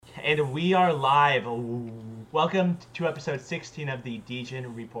And we are live. Welcome to episode 16 of the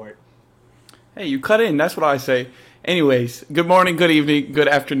Degen Report. Hey, you cut in. That's what I say. Anyways, good morning, good evening, good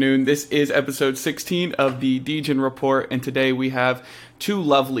afternoon. This is episode 16 of the Degen Report, and today we have two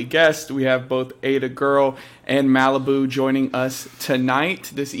lovely guests. We have both ADAGurl and Malibu joining us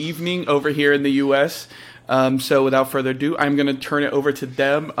tonight, this evening, over here in the U.S. So without further ado, I'm going to turn it over to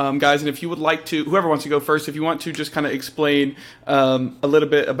them. Guys, and if you would like to, whoever wants to go first, if you want to just kind of explain a little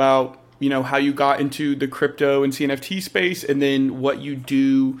bit about how you got into the crypto and CNFT space, and then what you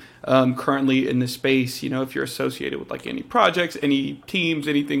do currently in the space. If you're associated with like any projects, any teams,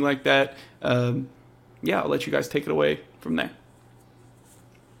 anything like that. I'll let you guys take it away from there.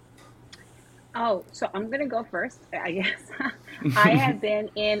 Oh, so I'm going to go first, I guess. I have been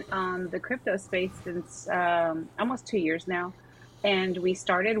in the crypto space since almost 2 years now. And we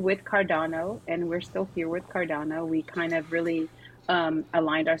started with Cardano, and we're still here with Cardano. We kind of really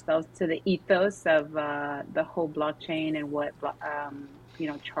aligned ourselves to the ethos of the whole blockchain and what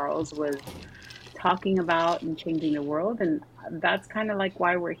Charles was talking about and changing the world. And that's kind of like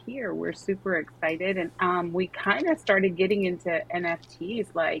why we're here. We're super excited, and we kind of started getting into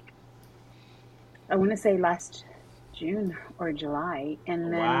NFTs like I want to say last June or July,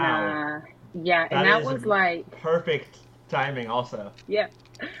 and then Wow. and that was like perfect timing also. Yeah,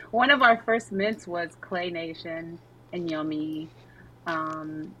 one of our first mints was Clay Nation and Yummy.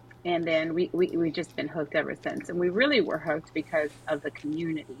 And then we just been hooked ever since. And we really were hooked because of the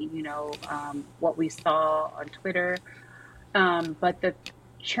community, what we saw on Twitter. But the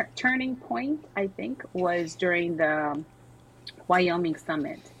turning point, I think, was during the Wyoming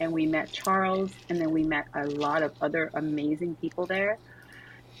Summit. And we met Charles, and then we met a lot of other amazing people there.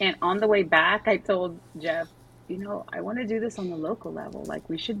 And on the way back, I told Jeff, I want to do this on the local level. Like,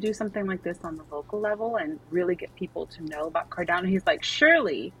 we should do something like this on the local level and really get people to know about Cardano. He's like,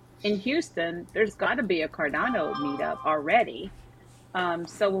 surely in Houston, there's got to be a Cardano meetup already.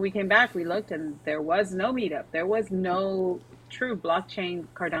 So when we came back, we looked and there was no meetup. There was no true blockchain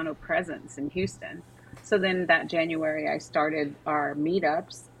Cardano presence in Houston. So then that January, I started our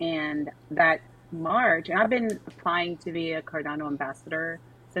meetups, and that March, and I've been applying to be a Cardano ambassador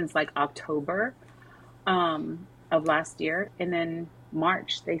since like October of last year, and then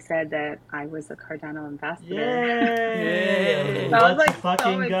March they said that I was a Cardano ambassador. Yay! So I was Let's like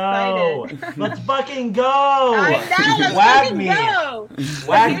fucking so go! excited. Let's fucking go! I know, let's Wag fucking me! go! Wag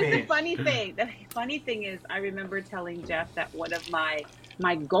But here's me! the funny thing. The funny thing is, I remember telling Jeff that one of my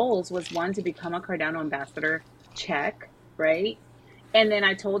goals was one to become a Cardano ambassador. Check, right? And then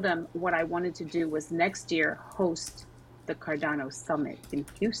I told them what I wanted to do was next year host the Cardano Summit in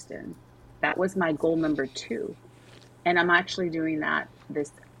Houston. That was my goal number 2. And I'm actually doing that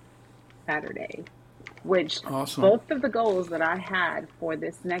this Saturday, which Awesome. Both of the goals that I had for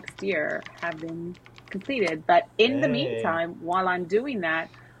this next year have been completed. But in the meantime, while I'm doing that,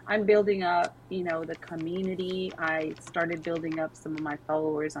 I'm building up, the community. I started building up some of my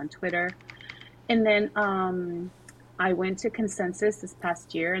followers on Twitter. And then I went to Consensus this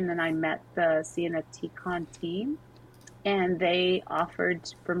past year, and then I met the CNFTCon team. And they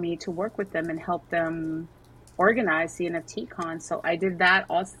offered for me to work with them and help them organize CNFTCon. So I did that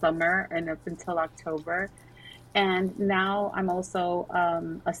all summer and up until October. And now I'm also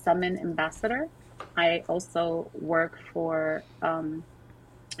a Summon ambassador. I also work for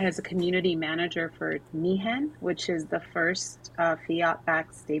as a community manager for Degen, which is the first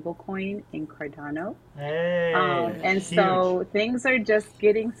fiat-backed stablecoin in Cardano. Hey, and huge. So things are just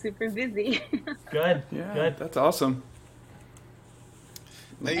getting super busy. Good. Yeah, Good. that's awesome.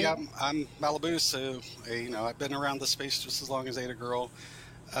 Hey, I'm Malibu, so I've been around the space just as long as ADAGurl.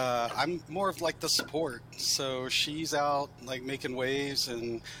 I'm more of like the support, so she's out like making waves,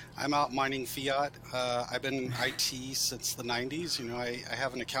 and I'm out mining fiat. I've been in IT since the 90s. I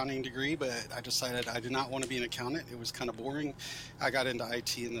have an accounting degree, but I decided I did not want to be an accountant. It was kind of boring. I got into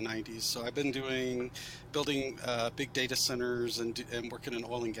IT in the 90s, so I've been building big data centers and working in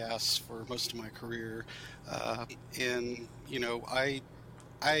oil and gas for most of my career.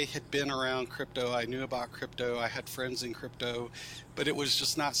 I had been around crypto. I knew about crypto. I had friends in crypto, but it was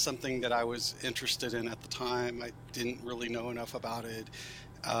just not something that I was interested in at the time. I didn't really know enough about it.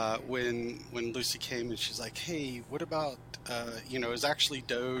 When Lucy came and she's like, "Hey, what about it was actually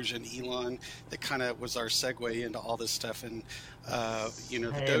Doge and Elon that kind of was our segue into all this stuff." And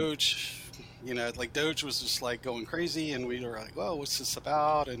the Doge. Doge was just like going crazy, and we were like, well, what's this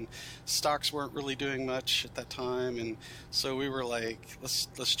about? And stocks weren't really doing much at that time. And so we were like,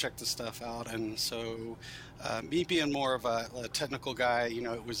 let's check this stuff out. And so me being more of a technical guy,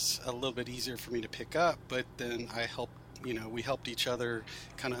 it was a little bit easier for me to pick up, but then I helped we helped each other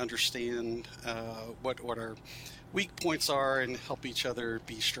kind of understand what our weak points are and help each other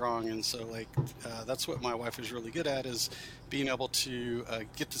be strong. And so that's what my wife is really good at, is being able to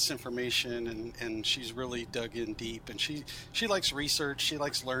get this information, and she's really dug in deep, and she likes research, she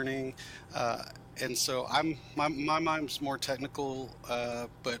likes learning, and so my mind's more technical,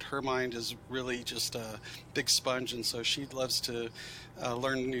 but her mind is really just a big sponge, and so she loves to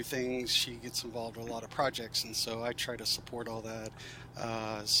learn new things. She gets involved with a lot of projects, and so I try to support all that.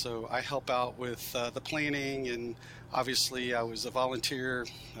 So I help out with the planning, and obviously I was a volunteer.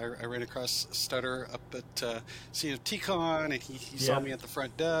 I ran across Stutter up at CNFTs, and he saw me at the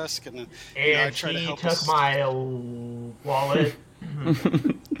front desk, and I tried to help. He took my wallet.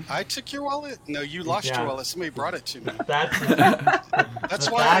 I took your wallet? No, you lost your wallet. Somebody brought it to me. That's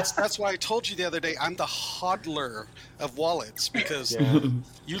why I told you the other day I'm the hodler of wallets, because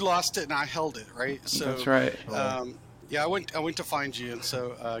you lost it and I held it, right? So that's right. I went to find you, and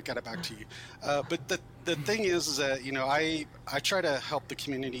so got it back to you. But the thing is that I try to help the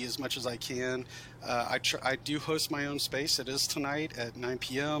community as much as I can. I do host my own space. It is tonight at 9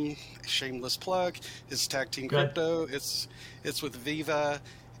 p.m. Shameless plug. It's Tag Team Crypto. It's with Viva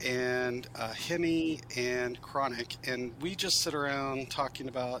and Henny and Chronic, and we just sit around talking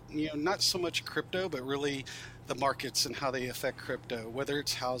about not so much crypto, but really the markets and how they affect crypto, whether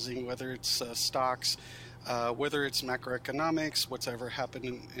it's housing, whether it's stocks, whether it's macroeconomics, what's ever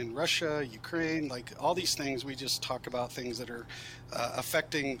happened in Russia, Ukraine, like all these things. We just talk about things that are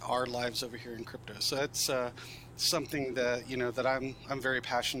affecting our lives over here in crypto. So that's something that that I'm very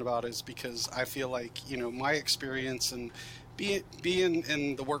passionate about, is because I feel like my experience and being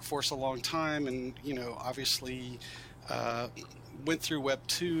in the workforce a long time, and obviously went through Web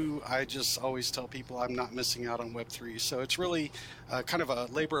 2, I just always tell people I'm not missing out on Web 3. So it's really kind of a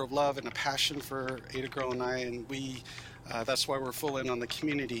labor of love and a passion for ADAGurl and I, and we that's why we're full in on the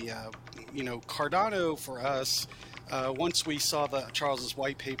community. Cardano for us, once we saw the Charles's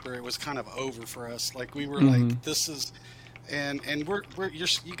white paper, it was kind of over for us. Like we were like, this is, and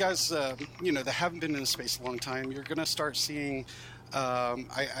you guys that haven't been in the space a long time, you're gonna start seeing.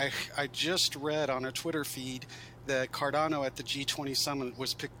 I just read on a Twitter feed that Cardano at the G20 summit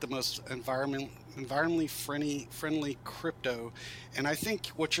was picked the most environmentally friendly crypto, and I think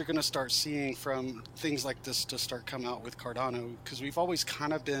what you're going to start seeing from things like this to start come out with Cardano, because we've always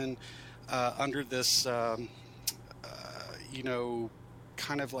kind of been under this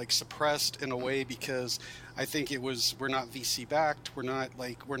kind of like suppressed in a way, because I think we're not VC backed, we're not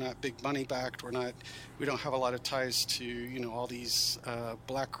big money backed, we don't have a lot of ties to all these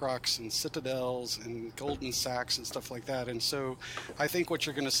BlackRocks and Citadels and Goldman Sachs and stuff like that. And so I think what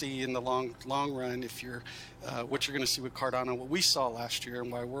you're going to see in the long run, if you're what you're going to see with Cardano, what we saw last year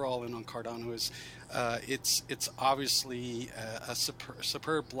and why we're all in on Cardano, is it's obviously a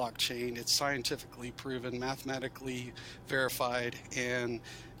superb blockchain. It's scientifically proven, mathematically verified, and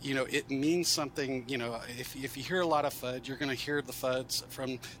it means something. If you hear a lot of FUD, you're going to hear the FUDs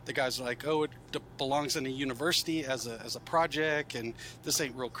from the guys like, oh, it belongs in a university as a project, and this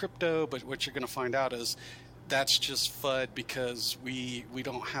ain't real crypto. But what you're going to find out is that's just FUD, because we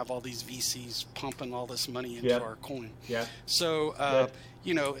don't have all these VCs pumping all this money into our coin. Yeah. So, I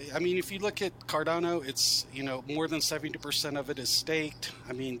mean, if you look at Cardano, it's, more than 70% of it is staked.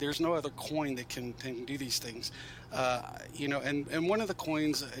 I mean, there's no other coin that can do these things. And one of the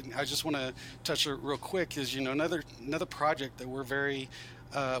coins, I just want to touch it real quick, is, another project that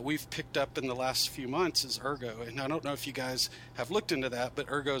we've picked up in the last few months is Ergo. And I don't know if you guys have looked into that, but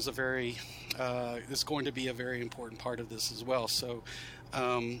Ergo is is going to be a very important part of this as well. So,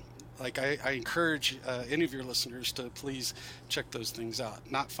 I encourage any of your listeners to please check those things out.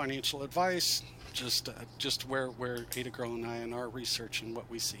 Not financial advice, just where ADAGurl and I and our research and what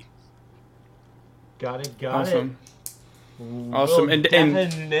we see. Got it. Awesome. We'll and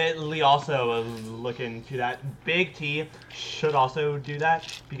definitely also look into that. Big T should also do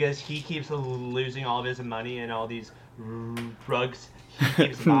that, because he keeps losing all of his money and all these rugs he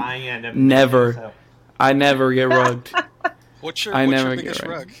keeps buying and never. So. I never get rugged. What's your biggest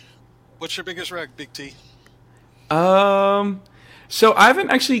rug? What's your biggest rug, Big T? So I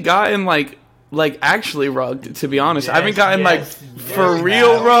haven't actually gotten like actually rugged, to be honest. I haven't gotten for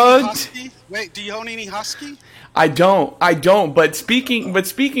real rugged. Wait, do you own any Husky? I don't. But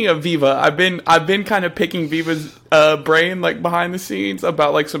speaking of Viva, I've been kind of picking Viva's brain behind the scenes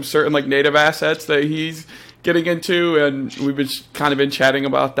about some certain native assets that he's getting into, and we've been chatting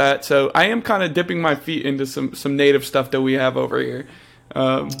about that. So I am kind of dipping my feet into some native stuff that we have over here.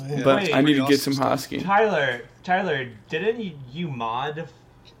 But I need to get some Husky. Tyler, didn't you mod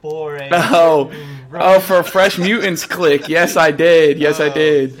for a for Fresh Mutants click. Yes, I did. Yes, I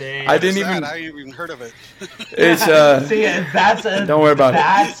did. See, I didn't even. I haven't even heard of it. It's see, that's don't worry about it.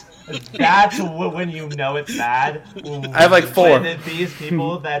 That's when you know it's bad. I have like 4. When these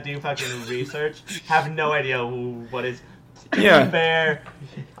people that do fucking research have no idea what is. Yeah. Fair.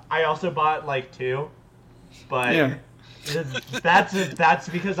 I also bought like 2, but yeah. That's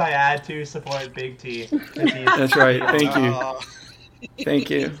because I had to support Big T. That's right. Thank you. Thank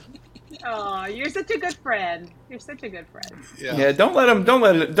you. Oh, you're such a good friend. You're such a good friend. Yeah.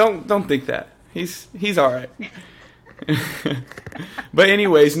 Don't think that. He's all right. But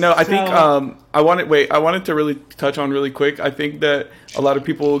anyways, no, I think I wanted to really touch on really quick. I think that a lot of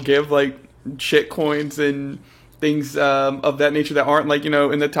people give like shit coins and things of that nature that aren't like,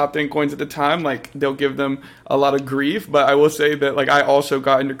 in the top 10 coins at the time, like they'll give them a lot of grief. But I will say that like I also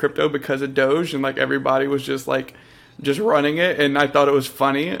got into crypto because of Doge, and like everybody was just running it, and I thought it was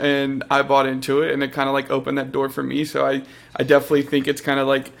funny, and I bought into it, and it kind of like opened that door for me. So I definitely think it's kind of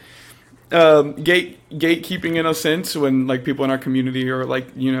like gatekeeping in a sense, when like people in our community are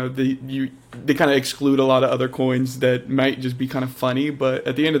like, they kind of exclude a lot of other coins that might just be kind of funny. But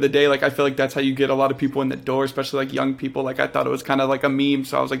at the end of the day, like I feel like that's how you get a lot of people in the door, especially like young people. Like I thought it was kind of like a meme,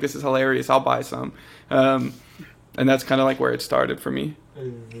 so I was like, this is hilarious, I'll buy some. And that's kind of like where it started for me.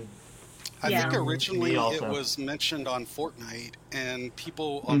 I think originally it was mentioned on Fortnite, and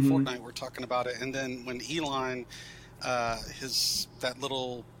people on Fortnite were talking about it. And then when Elon, that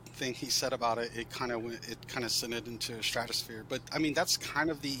little thing he said about it, it kind of sent it into a stratosphere. But I mean, that's kind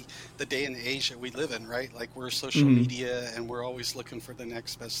of the day and age that we live in, right? Like we're social media, and we're always looking for the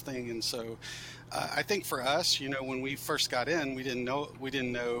next best thing. And so I think for us, when we first got in, we didn't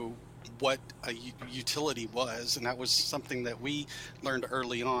know what a utility was, and that was something that we learned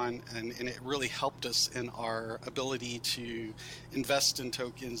early on, and it really helped us in our ability to invest in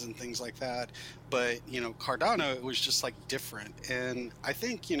tokens and things like that. But Cardano, it was just like different. And I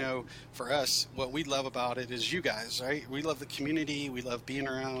think for us, what we love about it is you guys, right? We love the community, we love being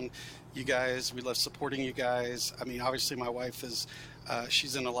around you guys, we love supporting you guys. I mean, obviously my wife is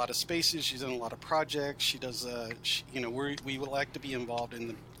she's in a lot of spaces, she's in a lot of projects, she does we would like to be involved in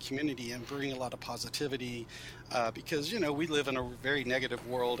the community and bring a lot of positivity, because we live in a very negative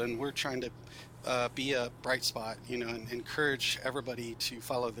world, and we're trying to be a bright spot, and encourage everybody to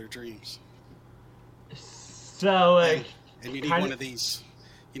follow their dreams. So and you need one of these.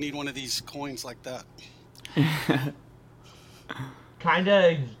 You need one of these coins like that. Kind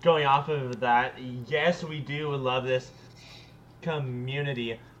of going off of that, yes, we do love this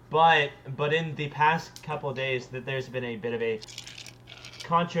community, but in the past couple of days, that there's been a bit of a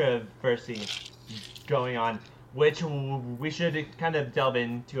controversy going on, which we should kind of delve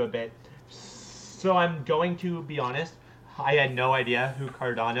into a bit. So I'm going to be honest, I had no idea who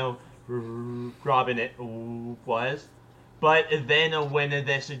Cardano Robin it was, but then when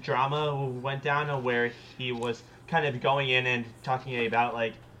this drama went down, where he was kind of going in and talking about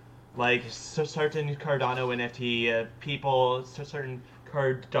like certain Cardano NFT people, certain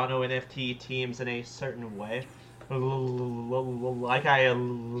Cardano NFT teams in a certain way. Like I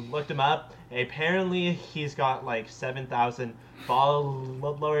looked him up, apparently he's got like 7,000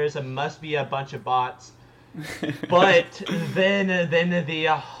 followers. It must be a bunch of bots. But then the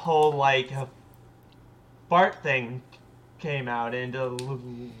whole like Bart thing came out, and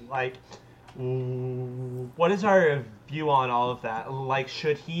what is our view on all of that? Like,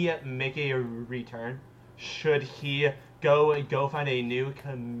 should he make a return? Should he go find a new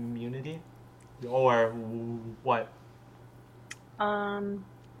community, or what?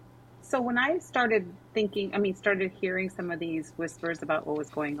 So when I started hearing some of these whispers about what was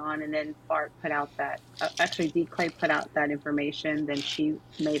going on, and then Bart put out that, D. Clay put out that information, then she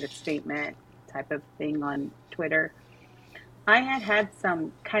made a statement type of thing on Twitter. I had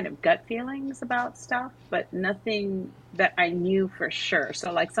some kind of gut feelings about stuff, but nothing that I knew for sure.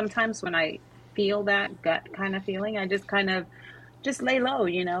 So like sometimes when I feel that gut kind of feeling, I just kind of just lay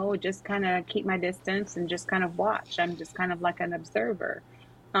low, just kind of keep my distance and just kind of watch. I'm just kind of like an observer.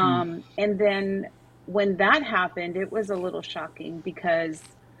 And then when that happened, it was a little shocking, because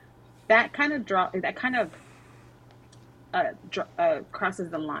that kind of crosses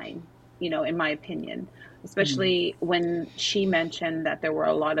the line, in my opinion, especially when she mentioned that there were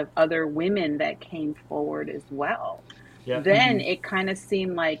a lot of other women that came forward as well. Yeah. Then it kind of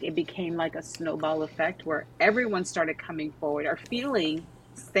seemed like it became like a snowball effect, where everyone started coming forward or feeling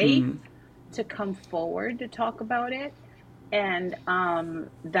safe to come forward to talk about it. And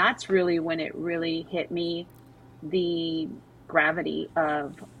that's really when it really hit me, the gravity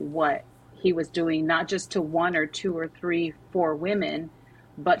of what he was doing, not just to 1 or 2 or 3, 4 women,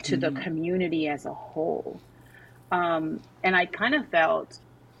 but to the community as a whole. And I kind of felt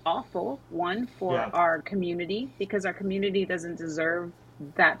awful, one, for our community, because our community doesn't deserve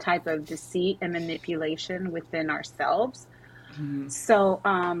that type of deceit and manipulation within ourselves. So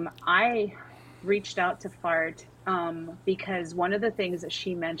I reached out to Fart because one of the things that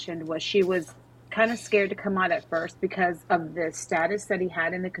she mentioned was she was kind of scared to come out at first because of the status that he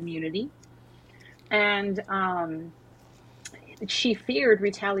had in the community. And she feared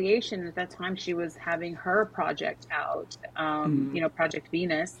retaliation. At that time, she was having her project out, Project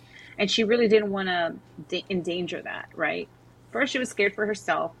Venus, and she really didn't want to endanger that, right? First, she was scared for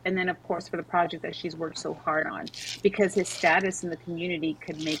herself, and then, of course, for the project that she's worked so hard on, because his status in the community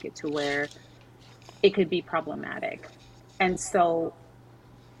could make it to where it could be problematic. And so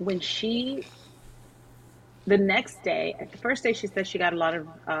when the next day, the first day she said she got a lot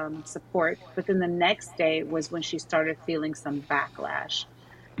of support, but then the next day was when she started feeling some backlash.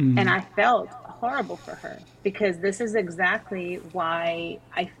 And I felt horrible for her, because this is exactly why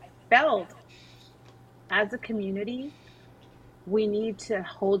I felt as a community, we need to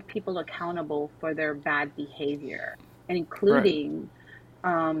hold people accountable for their bad behavior, and including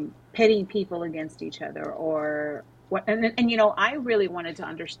pitting people against each other or what. And I really wanted to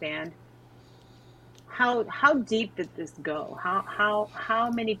understand how deep did this go?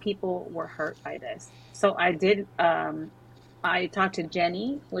 How many people were hurt by this? So I did. I talked to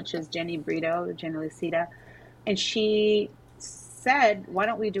Jenny, which is Jenny Brito, Jenny Lucida, and she said, "Why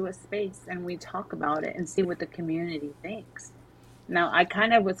don't we do a space and we talk about it and see what the community thinks?" Now, I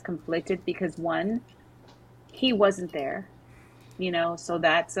kind of was conflicted because, one, he wasn't there, so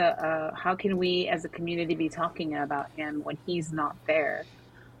that's how can we as a community be talking about him when he's not there?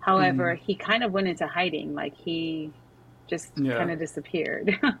 However, he kind of went into hiding, like he just kind of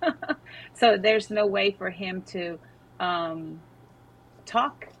disappeared. So there's no way for him to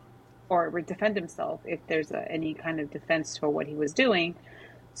talk or defend himself if there's any kind of defense for what he was doing.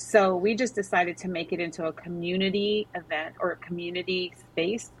 So we just decided to make it into a community event or a community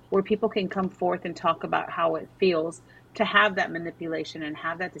space where people can come forth and talk about how it feels to have that manipulation and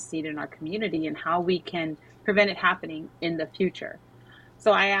have that deceit in our community, and how we can prevent it happening in the future.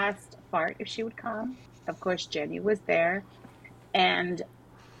 So I asked Fart if she would come. Of course, Jenny was there. And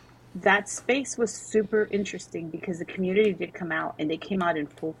that space was super interesting because the community did come out, and they came out in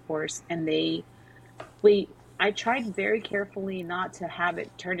full force. And I tried very carefully not to have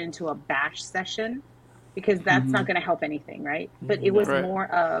it turn into a bash session, because that's not going to help anything, right? But it was more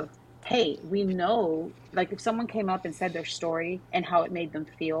of, hey, we know, like if someone came up and said their story and how it made them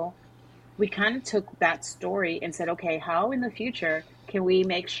feel, we kind of took that story and said, okay, how in the future can we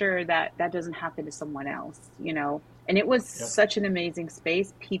make sure that that doesn't happen to someone else, And it was such an amazing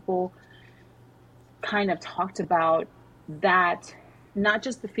space. People kind of talked about that, not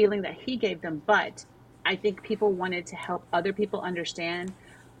just the feeling that he gave them, but I think people wanted to help other people understand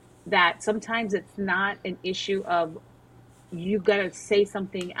that sometimes it's not an issue of you got to say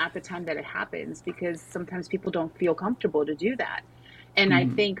something at the time that it happens, because sometimes people don't feel comfortable to do that. And I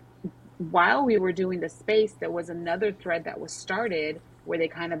think while we were doing the space, there was another thread that was started where they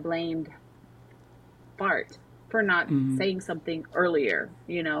kind of blamed Fart for not saying something earlier,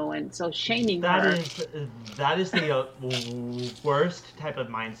 and so shaming her. That is the worst type of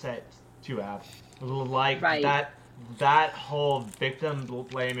mindset to have. Like that whole victim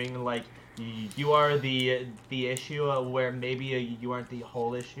blaming, like you are the issue, where maybe you aren't the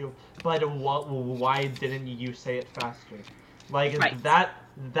whole issue, but why didn't you say it faster? Like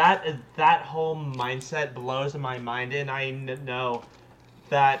that whole mindset blows my mind, and I know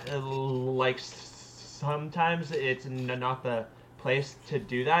that like sometimes it's not the place to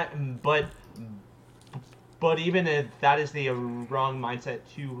do that, but even if that is the wrong mindset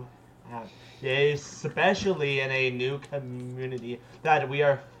to have, especially in a new community that we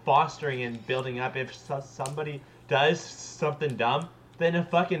are fostering and building up. If somebody does something dumb, then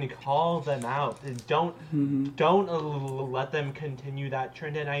fucking call them out. Don't let them continue that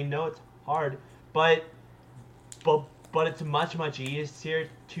trend. And I know it's hard, but it's much easier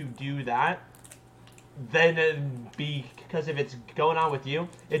to do that than because if it's going on with you,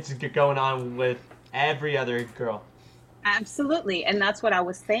 it's going on with every other girl. Absolutely. And that's what I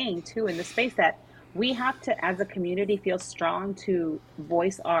was saying too in the space, that we have to, as a community, feel strong to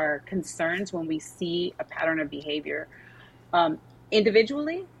voice our concerns when we see a pattern of behavior,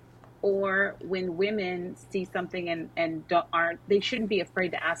 individually, or when women see something and they shouldn't be afraid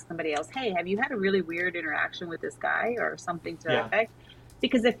to ask somebody else, hey, have you had a really weird interaction with this guy or something to that effect?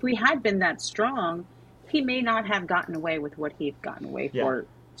 Because if we had been that strong, he may not have gotten away with what he'd gotten away for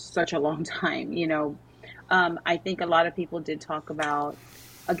such a long time, I think a lot of people did talk about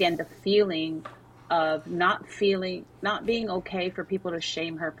again, the feeling of not being okay for people to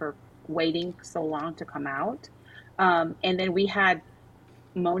shame her for waiting so long to come out. And then we had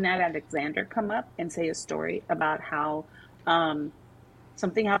Monad Alexander come up and say a story about how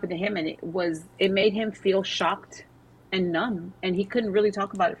something happened to him, and it made him feel shocked and numb, and he couldn't really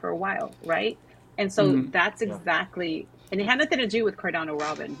talk about it for a while, right? And so that's exactly, and it had nothing to do with Cardano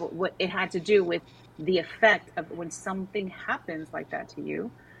Robin, but what it had to do with the effect of when something happens like that to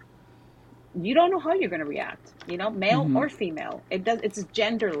you. You don't know how you're going to react, male or female. It's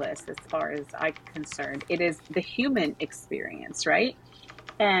genderless as far as I'm concerned. It is the human experience, right?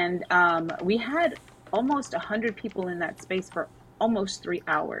 And we had almost 100 people in that space for almost 3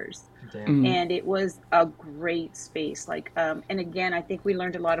 hours. And it was a great space. And again, I think we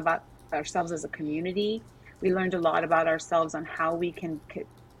learned a lot about ourselves as a community. We learned a lot about ourselves on how we can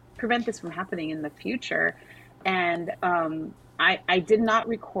prevent this from happening in the future. And I did not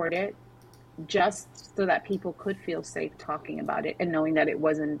record it, just so that people could feel safe talking about it and knowing that it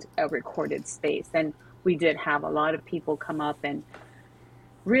wasn't a recorded space. And we did have a lot of people come up and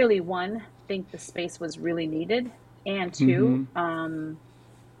really, one, think the space was really needed, and two,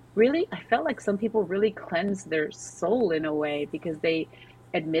 really, I felt like some people really cleansed their soul in a way, because they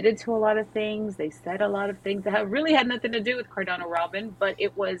admitted to a lot of things. They said a lot of things that really had nothing to do with Cardano Robin, but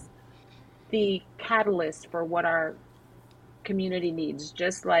it was the catalyst for what our community needs.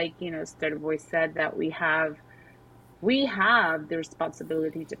 Just like, Starter Boy said, that we have the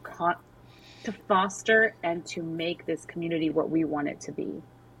responsibility to foster and to make this community what we want it to be.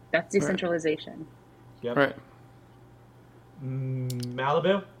 That's decentralization. Yep. Right.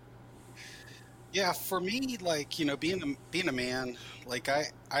 Malibu? Yeah, for me, being a man,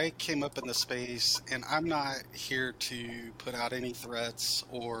 I came up in the space, and I'm not here to put out any threats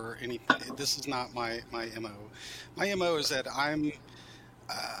or anything. This is not my MO. My MO is that I've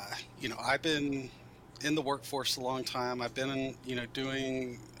been in the workforce a long time. I've been,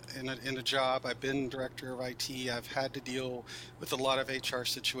 doing in a job. I've been director of IT. I've had to deal with a lot of HR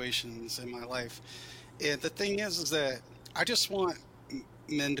situations in my life. And the thing is that I just want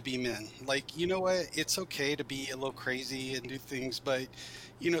men to be men. It's okay to be a little crazy and do things, but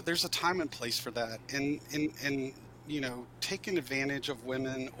there's a time and place for that. And taking advantage of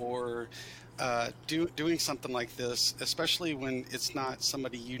women or doing something like this, especially when it's not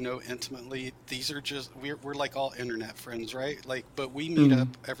somebody intimately. These are just we're like all internet friends, right? But we meet up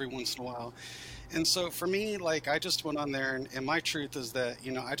every once in a while. And so for me, I just went on there, and my truth is that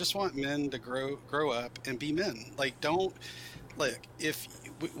I just want men to grow up and be men. If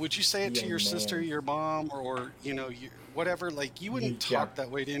would you say it to your sister, your mom, or whatever? You wouldn't talk that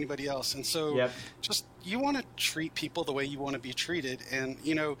way to anybody else. And so just you want to treat people the way you want to be treated. And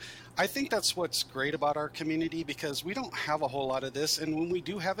I think that's what's great about our community, because we don't have a whole lot of this, and when we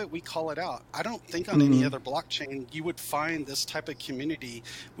do have it, we call it out. I don't think on any other blockchain you would find this type of community.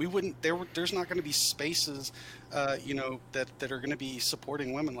 We wouldn't. There's not going to be spaces, that are going to be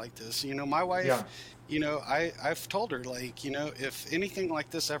supporting women like this. My wife. Yeah. I've told her, if anything like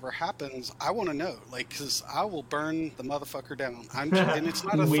this ever happens, I want to know, because I will burn the motherfucker down. And it's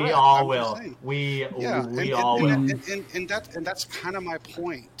not a threat. We all will. We all will. And that's kind of my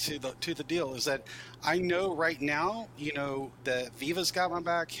point to the deal, is that I know right now, that Viva's got my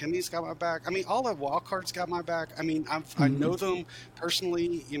back, Hemi's got my back. I mean, all the wildcards got my back. I mean, I know them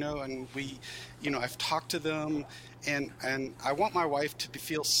personally, and we, I've talked to them. And I want my wife to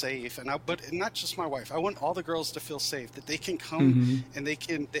feel safe, but not just my wife. I want all the girls to feel safe, that they can come and they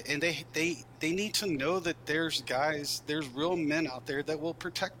need to know that there's real men out there that will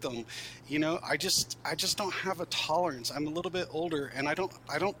protect them. I just don't have a tolerance. I'm a little bit older, and I don't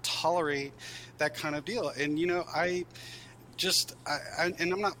tolerate that kind of deal. And and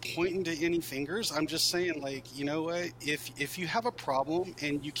I'm not pointing to any fingers. I'm just saying, what? If you have a problem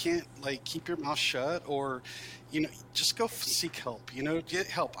and you can't keep your mouth shut, or just go seek help. Get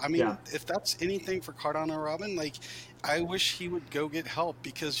help. I mean, if that's anything for Cardano Robin, I wish he would go get help,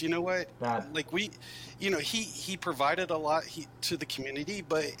 because what? He provided a lot to the community,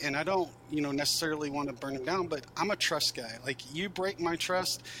 and I don't necessarily want to burn him down, but I'm a trust guy. You break my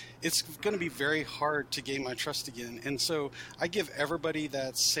trust, it's going to be very hard to gain my trust again. And so I give everybody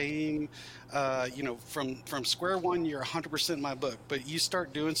that same, from square one, you're 100% in my book, but you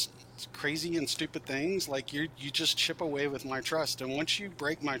start doing crazy and stupid things, you just chip away with my trust. And once you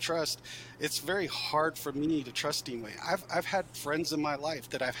break my trust, it's very hard for me to trust anyway. I've had friends in my life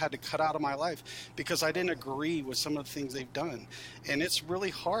that I've had to cut out of my life because I didn't agree with some of the things they've done. And it's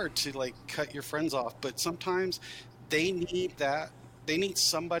really hard to cut your friends off, but sometimes they need that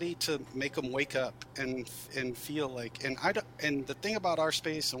somebody to make them wake up and feel like, and the thing about our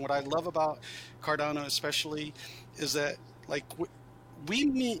space and what I love about Cardano especially is that like we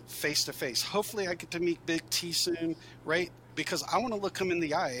meet face to face. Hopefully I get to meet Big T soon, right? Because I want to look him in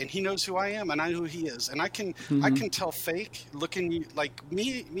the eye, and he knows who I am, and I know who he is, and I can tell fake looking like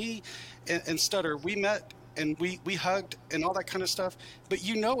me and Stutter. We met and we hugged and all that kind of stuff, but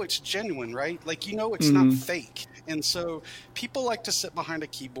it's genuine, right? Like it's not fake. And so people like to sit behind a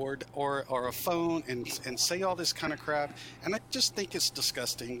keyboard or a phone and say all this kind of crap, and I just think it's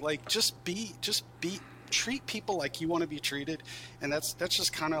disgusting. Like just treat people like you want to be treated, and that's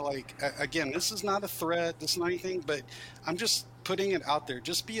just kind of like, again, this is not a threat, this is not anything, but I'm just putting it out there.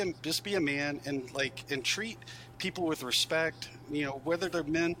 Just be a man and treat people with respect, whether they're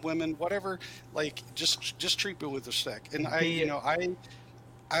men, women, whatever, like just treat people with respect. And I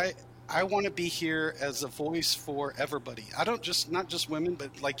want to be here as a voice for everybody. I don't not just women,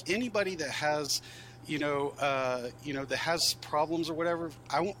 but like anybody that has that has problems or whatever.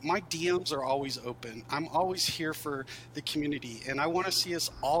 My DMs are always open. I'm always here for the community, and I want to see us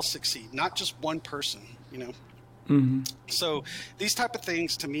all succeed, not just one person. So these type of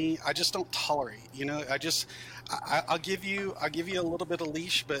things, to me, I just don't tolerate. I'll give you a little bit of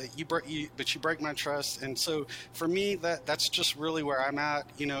leash, but you break my trust. And so for me, that's just really where I'm at.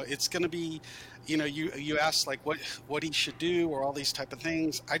 It's going to be, you asked like what he should do or all these type of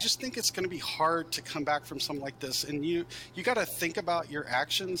things. I just think it's going to be hard to come back from something like this. And you got to think about your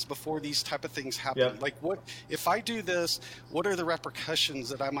actions before these type of things happen. Yep. Like, what if I do this? What are the repercussions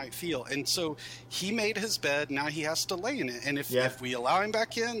that I might feel? And so he made his bed. Now he has to lay in it. And if we allow him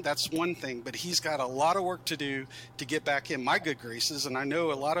back in, that's one thing. But he's got a lot of work to do to get back in my good graces. And I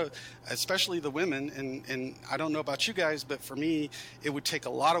know a lot of, especially the women, and I don't know about you guys, but for me, it would take a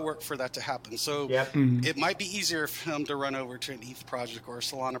lot of work for that to happen. So it might be easier for him to run over to an ETH project or a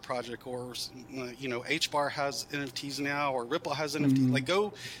Solana project, or HBAR has NFTs now, or Ripple has NFTs. Like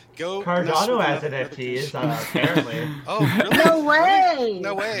go. Cardano has NFTs apparently. Oh, really?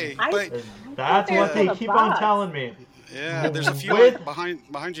 No way. No way. That's what they keep on telling me. Yeah, there's a few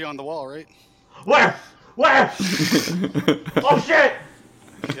behind you on the wall, right? Where? Oh shit!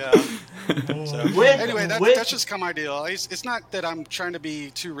 Yeah. So, anyway, that's just kind of my deal. It's not that I'm trying to be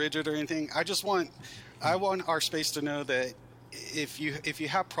too rigid or anything. I want our space to know that if you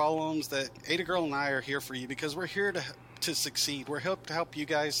have problems, that ADAGurl and I are here for you, because we're here to succeed. We're here to help you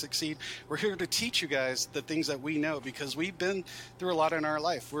guys succeed. We're here to teach you guys the things that we know, because we've been through a lot in our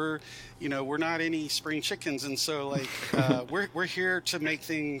life. We're not any spring chickens, and so like we're here to make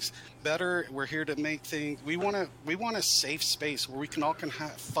things better. We're here to make things. We want a safe space where we all can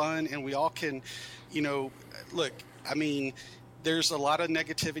have fun, and we all can, look. I mean, there's a lot of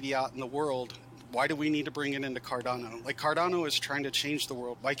negativity out in the world. Why do we need to bring it into Cardano? Like, Cardano is trying to change the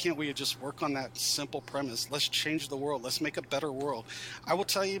world. Why can't we just work on that simple premise? Let's change the world. Let's make a better world. I will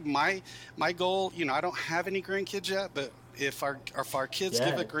tell you, my goal, I don't have any grandkids yet, but if our kids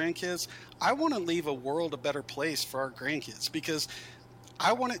give it grandkids, I want to leave a world a better place for our grandkids, because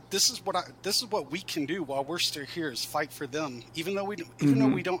I want to. This is what we can do while we're still here, is fight for them. Even though we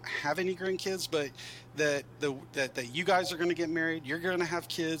don't have any grandkids, but that you guys are going to get married, you're going to have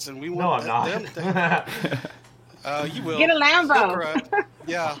kids, and we want them to. You will get a Lambo.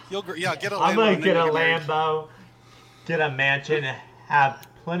 You'll get a Lambo. I'm gonna get a Lambo, get a mansion, and have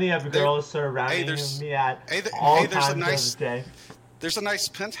plenty of girls surrounding me at all times of the day. There's a nice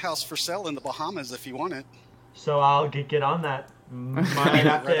penthouse for sale in the Bahamas if you want it. So I'll get on that. Might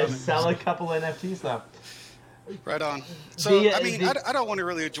have to sell a couple NFTs though. Right on. So I don't want to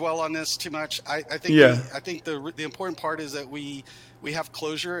really dwell on this too much. I think the important part is that we have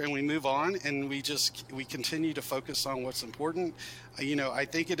closure and we move on, and we continue to focus on what's important. I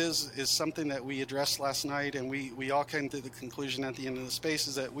think it is something that we addressed last night, and we all came to the conclusion at the end of the space,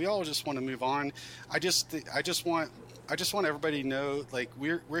 is that we all just want to move on. I just want everybody to know, like,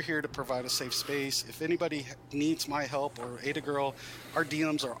 we're here to provide a safe space. If anybody needs my help or ADAGurl, our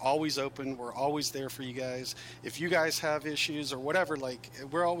DMs are always open. We're always there for you guys. If you guys have issues or whatever, like,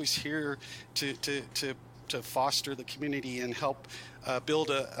 we're always here to foster the community and help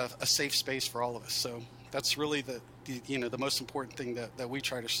build a safe space for all of us. So that's really the most important thing that we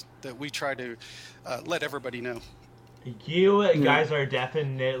try to let everybody know. You guys are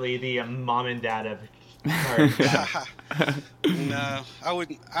definitely the mom and dad of. No, I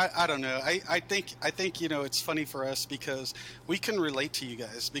wouldn't. I don't know. I think it's funny for us because we can relate to you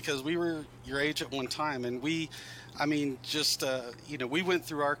guys, because we were your age at one time, and we went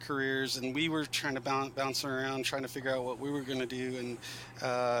through our careers, and we were trying to bounce around, trying to figure out what we were going to do,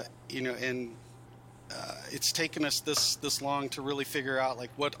 and it's taken us this long to really figure out like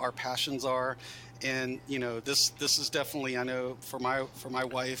what our passions are. And this is definitely, I know for my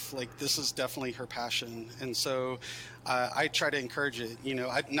wife, like this is definitely her passion, and so I try to encourage it.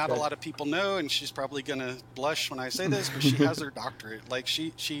 Not a lot of people know, and she's probably gonna blush when I say this, but she has her doctorate. Like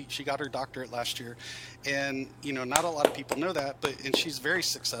she got her doctorate last year, and not a lot of people know that, and she's very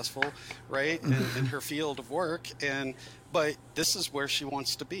successful, right, in her field of work, but this is where she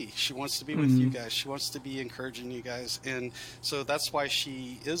wants to be. She wants to be with you guys. She wants to be encouraging you guys. And so that's why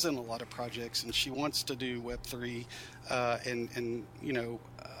she is in a lot of projects, and she wants to do Web3. I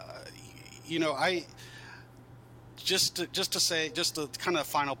just to say, just a kind of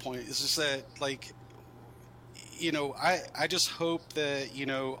final point is just that, like, I just hope that,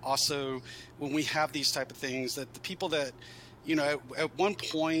 also when we have these type of things, that the people that, at one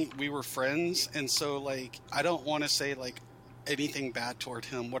point we were friends, and so like I don't want to say like anything bad toward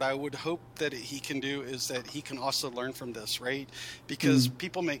him. What I would hope that he can do is that he can also learn from this, right? Because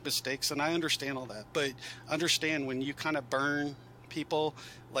people make mistakes, and I understand all that, but understand when you kind of burn people,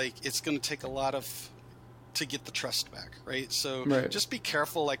 like it's going to take a lot to get the trust back, right? So just be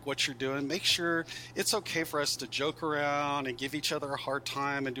careful like what you're doing. Make sure it's okay for us to joke around and give each other a hard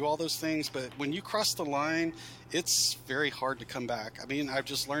time and do all those things, but when you cross the line, it's very hard to come back. I mean, I've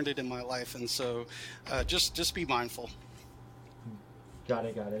just learned it in my life, and so just be mindful. Got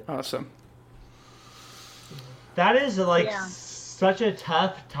it. Awesome. That is such a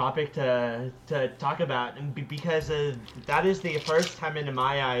tough topic to talk about, and because that is the first time in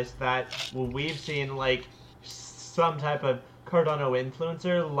my eyes that we've seen like some type of Cardano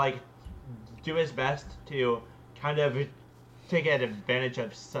influencer like do his best to kind of take advantage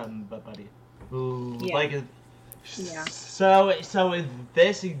of somebody. So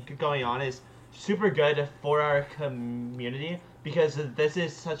this going on is super good for our community because this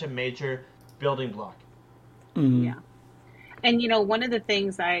is such a major building block. Yeah. And one of the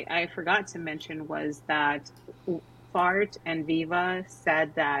things I forgot to mention was that Fart and Viva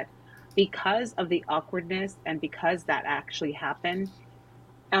said that because of the awkwardness and because that actually happened,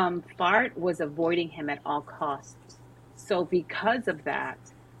 Fart was avoiding him at all costs. So because of that,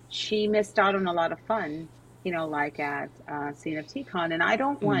 she missed out on a lot of fun, like at CNFTCon. And I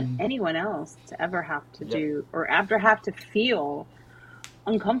don't want anyone else to ever have to do or ever have to feel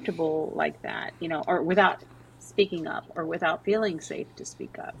uncomfortable like that, or without speaking up or without feeling safe to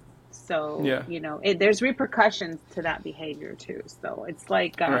speak up. So, there's repercussions to that behavior too. So it's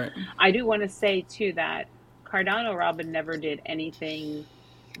like, I do want to say too that Cardano Robin never did anything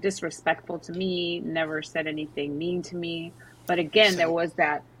disrespectful to me, never said anything mean to me. But again, there was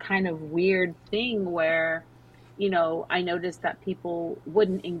that kind of weird thing where, I noticed that people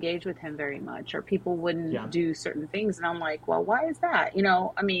wouldn't engage with him very much, or people wouldn't do certain things. And I'm like, well, why is that?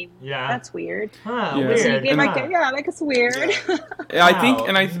 That's weird. Weird. So you get like it's weird. Yeah,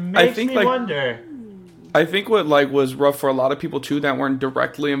 I think like wonder. I think what like was rough for a lot of people too that weren't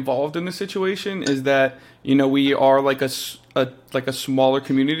directly involved in the situation is that we are like a smaller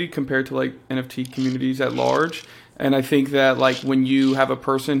community compared to like NFT communities at large. And I think that like when you have a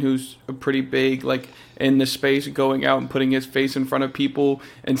person who's pretty big like in the space going out and putting his face in front of people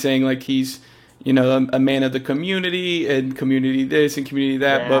and saying like he's a man of the community and community this and community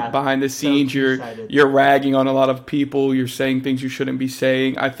that, but behind the scenes you're ragging on a lot of people, you're saying things you shouldn't be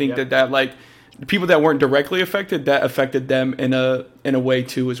saying. I think that like the people that weren't directly affected, that affected them in a way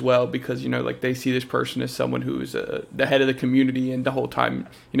too as well, because like they see this person as someone who's the head of the community, and the whole time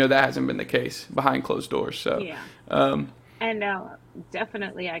that hasn't been the case behind closed doors. So and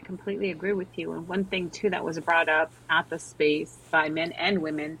definitely I completely agree with you. And one thing too that was brought up at the space by men and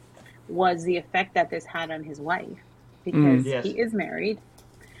women was the effect that this had on his wife, because he is married.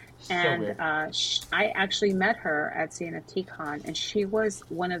 And I actually met her at CNFTCon, and she was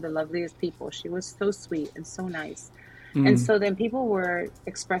one of the loveliest people. She was so sweet and so nice. And so then people were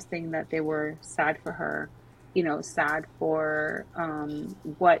expressing that they were sad for her, sad for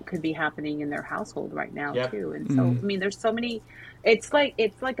what could be happening in their household right now too. And so, I mean, there's so many, it's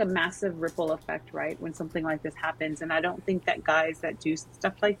like a massive ripple effect, right? When something like this happens. And I don't think that guys that do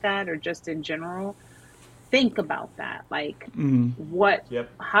stuff like that, or just in general, think about that, like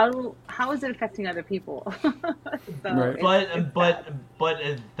how is it affecting other people? But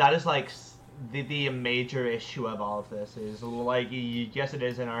that is like the major issue of all of this is like, yes, it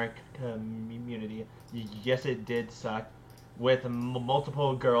is in our community, yes, it did suck with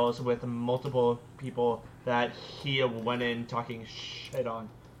multiple girls, with multiple people that he went in talking shit on,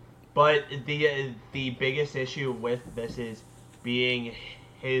 but the biggest issue with this is being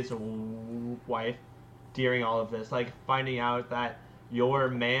his wife during all of this, like finding out that your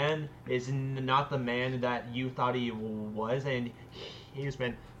man is not the man that you thought he was, and he's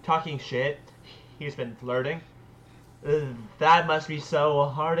been talking shit, he's been flirting. That must be so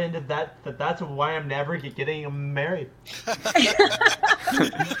hard, and that's why I'm never getting married.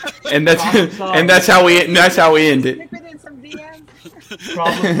 and that's how we end it.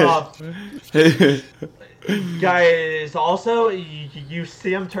 Problem solved. Guys, also you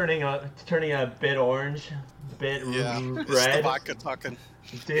see him turning a bit orange, bit red. It's the vodka talking.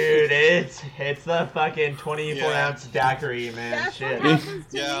 Dude, it's the fucking 24-ounce daiquiri, man. That's Shit. what happens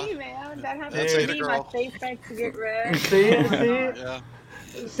to me, man. That happens to me. My face starts to get red.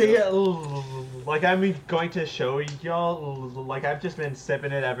 See, like I'm going to show y'all, like I've just been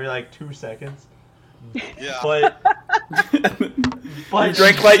sipping it every like 2 seconds. Yeah. But you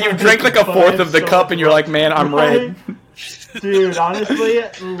drank like a fourth of the cup, and you're like, man, I'm red. Dude, honestly,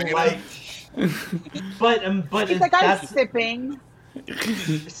 like, but he's like, I'm sipping.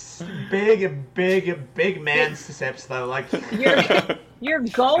 Big man sips though. Like you're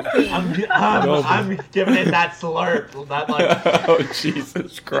gulping. I'm giving it that slurp. That like. Oh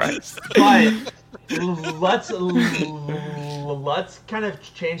Jesus Christ! But let's kind of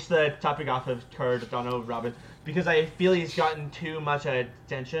change the topic off of Cardano Robin, because I feel he's gotten too much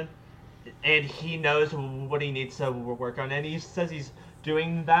attention, and he knows what he needs to work on, and he says he's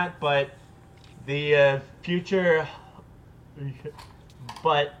doing that, but the future.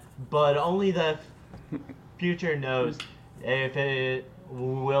 But only the future knows if it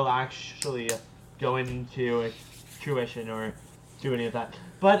will actually go into fruition or do any of that.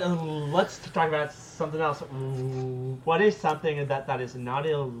 But let's talk about something else. What is something that is not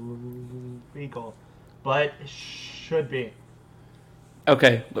illegal, but should be?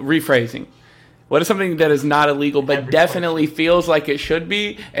 Okay, rephrasing. What is something that is not illegal, but definitely feels like it should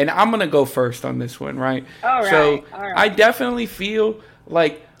be? And I'm going to go first on this one, right? All right. So I definitely feel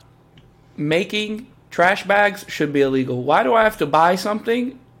like making trash bags should be illegal. Why do I have to buy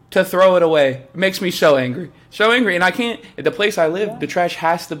something to throw it away? It makes me so angry. So angry. And I can't, at the place I live, the trash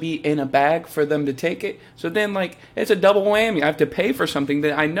has to be in a bag for them to take it. So then, like, it's a double whammy. I have to pay for something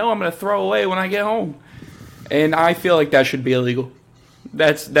that I know I'm going to throw away when I get home. And I feel like that should be illegal.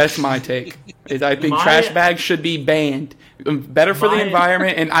 That's my take. I think trash bags should be banned. Better for the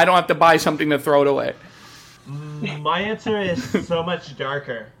environment, and I don't have to buy something to throw it away. My answer is so much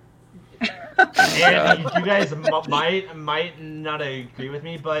darker. And you guys might not agree with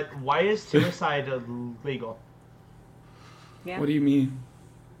me, but why is suicide illegal? Yeah. What do you mean?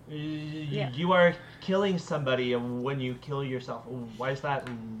 You are killing somebody when you kill yourself. Why is that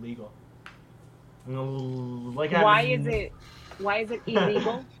illegal? Like, why is it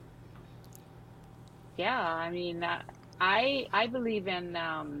illegal? Yeah, I mean, I believe in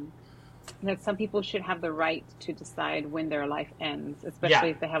that some people should have the right to decide when their life ends, especially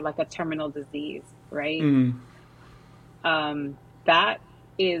if they have like a terminal disease, right? That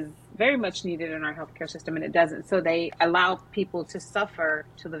is very much needed in our healthcare system, and it doesn't. So they allow people to suffer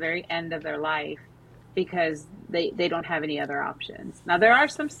to the very end of their life because they don't have any other options. Now, there are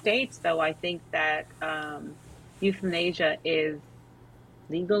some states, though, I think that euthanasia is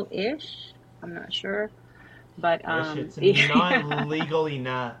legal-ish. I'm not sure, but it's not legal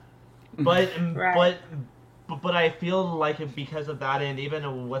enough. But but I feel like because of that, and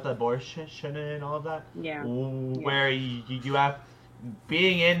even with abortion and all of that, where you have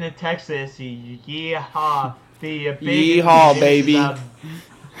being in Texas, yeehaw, the big yeehaw, baby. The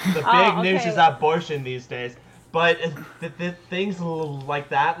big news is abortion these days. But the things like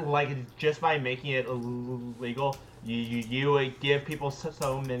that, like just by making it illegal, you give people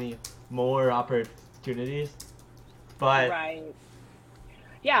so many more opportunities. But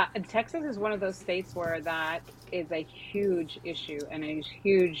yeah, and Texas is one of those states where that is a huge issue and a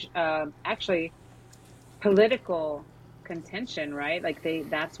huge, actually, political contention, right? Like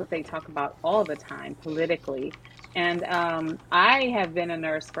that's what they talk about all the time politically. And I have been a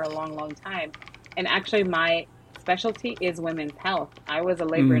nurse for a long, long time, and actually my specialty is women's health. I was a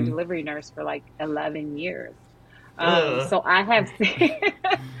labor and delivery nurse for like 11 years. So I have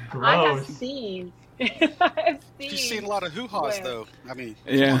seen. You've seen a lot of hoo-haws, though. I mean,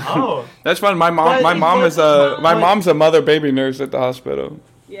 that's fun. My mom's a mother baby nurse at the hospital.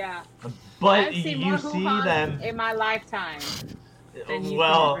 Yeah, but I've seen you see them in my lifetime.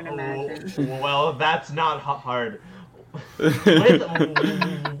 Well, that's not hard.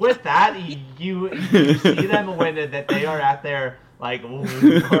 With that, you see them when they are at their like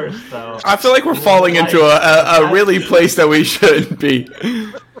worst. So I feel like we're falling into a really place that we shouldn't be.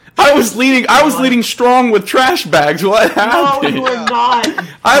 I was leading strong with trash bags. What happened? No, you were not.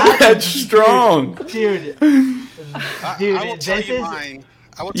 I led strong, dude. Dude, I will tell you mine.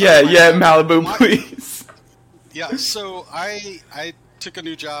 Malibu, please. Yeah, so I took a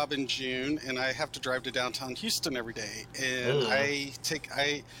new job in June, and I have to drive to downtown Houston every day. And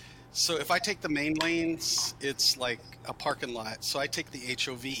so if I take the main lanes, it's like a parking lot. So I take the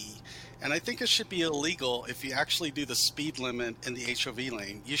HOV. And I think it should be illegal if you actually do the speed limit in the HOV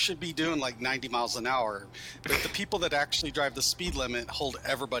lane. You should be doing like 90 miles an hour. But the people that actually drive the speed limit hold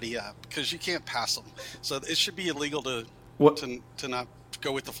everybody up because you can't pass them. So it should be illegal to not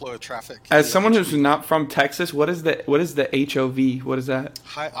go with the flow of traffic. As someone who's not from Texas, what is the HOV? What is that?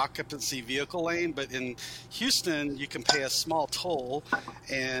 High occupancy vehicle lane. But in Houston, you can pay a small toll,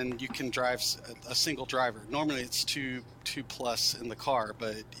 and you can drive a single driver. Normally, it's two plus in the car,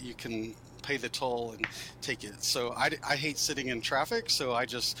 but you can pay the toll and take it. So I hate sitting in traffic, so I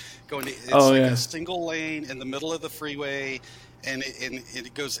just go into a single lane in the middle of the freeway. And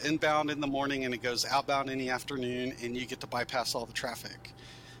it goes inbound in the morning, and it goes outbound in the afternoon, and you get to bypass all the traffic.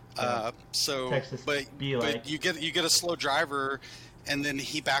 But you get a slow driver, and then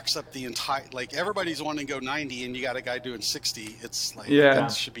he backs up the entire. Like everybody's wanting to go 90, and you got a guy doing 60. It's like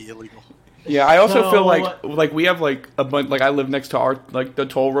that should be illegal. Yeah, I also feel like we have like a bunch. Like I live next to our the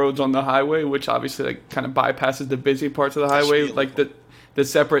toll roads on the highway, which obviously like kind of bypasses the busy parts of the highway, like the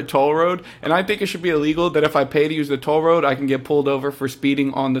separate toll road. And I think it should be illegal that if I pay to use the toll road, I can get pulled over for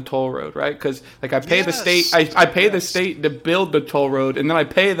speeding on the toll road, right? Because like I pay the state, I pay the state to build the toll road, and then I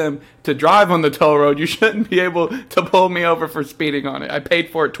pay them to drive on the toll road. You shouldn't be able to pull me over for speeding on it. I paid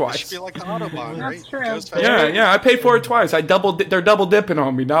for it twice. It should be like an Autobahn, right? That's true. Yeah, I paid for it twice. They're double dipping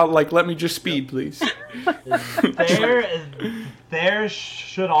on me now. Like, let me just speed, please. There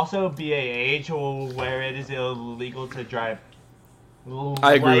should also be a age where it is illegal to drive.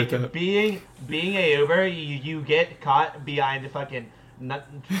 I agree with that. Being a Uber, you get caught behind the fucking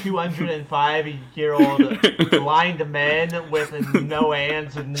 205-year-old blind men with no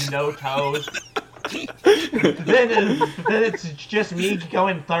hands and no toes. then it's just me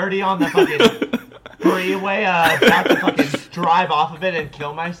going 30 on the fucking freeway, about to fucking drive off of it and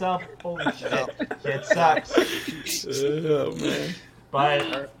kill myself. Holy shit, it sucks. Oh man.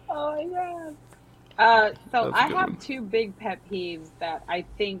 But oh my god. So I have two big pet peeves that I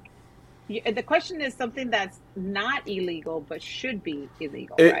think. The question is something that's not illegal but should be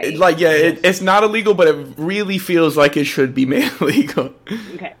illegal, right? It's not illegal, but it really feels like it should be made illegal.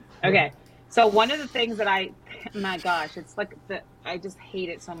 Okay. So one of the things that my gosh, it's like I just hate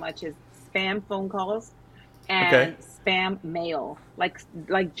it so much is spam phone calls and spam mail, like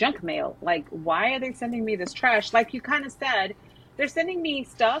junk mail. Like, why are they sending me this trash? Like you kind of said. They're sending me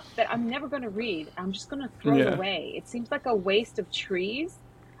stuff that I'm never going to read. I'm just going to throw it away. It seems like a waste of trees,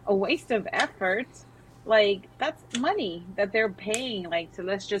 a waste of effort. Like, that's money that they're paying. Like, so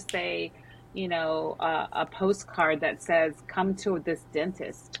let's just say, a postcard that says, come to this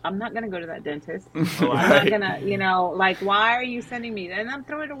dentist. I'm not going to go to that dentist. I'm not going to, like, why are you sending me that? And I'm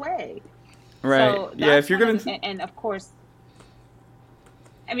throwing it away. Right. So if you're going to... And, of course...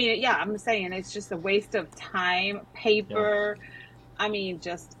 I mean, I'm saying it's just a waste of time, paper... Yeah. I mean,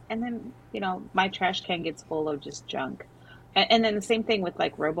 and then, my trash can gets full of just junk. And then the same thing with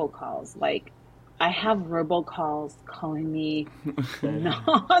like robocalls. Like, I have robocalls calling me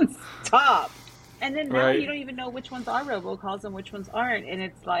nonstop. And then now you don't even know which ones are robocalls and which ones aren't. And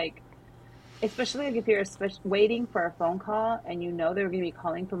it's like, especially like if you're waiting for a phone call and they're going to be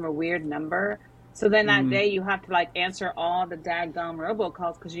calling from a weird number. So then that day you have to like answer all the daggum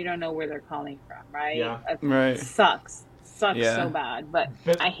robocalls because you don't know where they're calling from, right? Yeah. It sucks so bad, but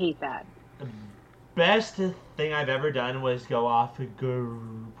I hate that. The best thing I've ever done was go off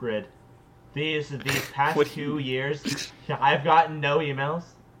grid. These past 2 years, I've gotten no emails.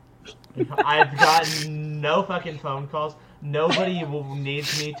 I've gotten no fucking phone calls. Nobody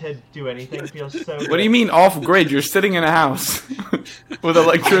needs me to do anything. It feels so good. What do you mean off grid? You're sitting in a house with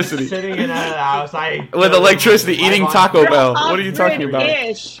electricity. I'm sitting in a house. With electricity, eating Taco Bell. What are you talking about?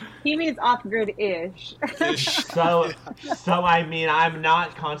 He means off grid-ish. So I mean, I'm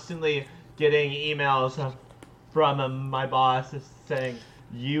not constantly getting emails from my boss saying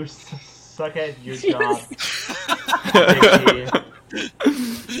you suck at your job.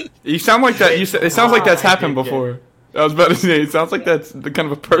 You sound like that. It sounds like that's happened before. I was about to say, it sounds like that's the kind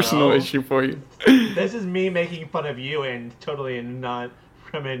of a personal issue for you. This is me making fun of you and totally not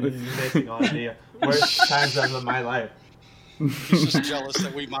reminiscing on the worst times of my life. He's just jealous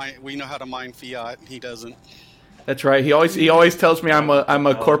that we know how to mine fiat and he doesn't. That's right. He always tells me I'm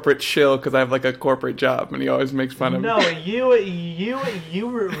a corporate shill because I have like a corporate job, and he always makes fun of me. No, you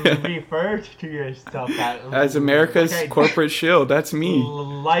referred to yourself as America's corporate shill. That's me.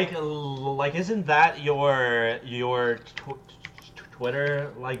 Like, isn't that your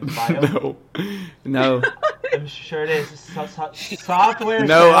Twitter bio? No. I'm sure it is. Software.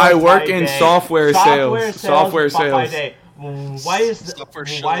 No, sales I work by in day. software sales. Software by sales. day. Why is software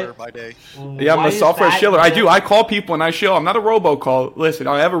shiller by day? Yeah, I'm a software shiller. I do. I call people and I shill. I'm not a robocall. Listen,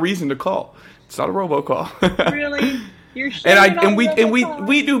 I have a reason to call. It's not a robocall. Really? You're and we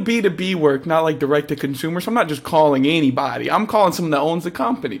do B2B work, not like direct to consumer. So I'm not just calling anybody. I'm calling someone that owns the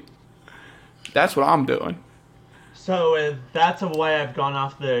company. That's what I'm doing. So that's why I've gone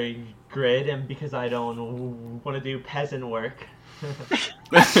off the grid, and because I don't want to do peasant work.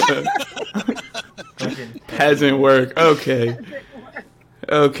 Peasant work. Okay.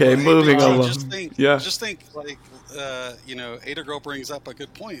 Okay, moving along. Just think like, ADAGurl brings up a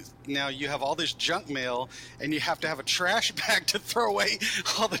good point. Now you have all this junk mail, and you have to have a trash bag to throw away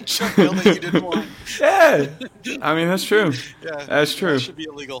all the junk mail that you didn't want. Yeah. I mean, that's true. Yeah, that's true. It should be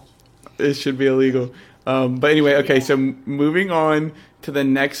illegal. It should be illegal. But anyway, okay, so moving on to the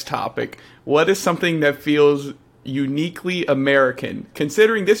next topic. What is something that feels uniquely American,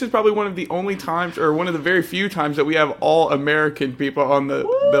 considering this is probably one of the only times, or one of the very few times, that we have all American people on the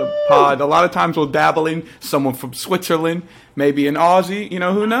pod. A lot of times we'll dabble in someone from Switzerland, maybe an Aussie,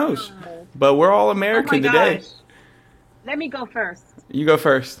 who knows? But we're all American today. Let me go first. You go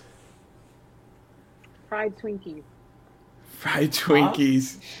first. Fried Twinkies. Fried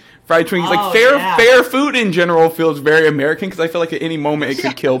Twinkies. Fried Twinkies. Like fair food in general feels very American because I feel like at any moment it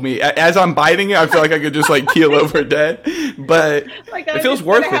could kill me. As I'm biting it, I feel like I could just like keel over dead. But like it feels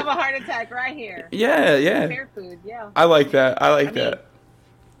worth it. I have a heart attack right here. Yeah. Fair food, yeah. I like that. I like that.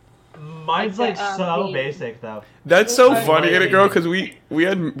 Mine's like so basic though. That's so funny, ADAGurl, because we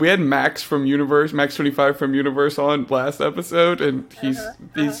had Max from Max 25 from Universe on last episode, and he's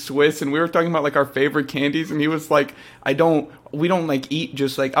Swiss, and we were talking about like our favorite candies, and he was like, we don't like eat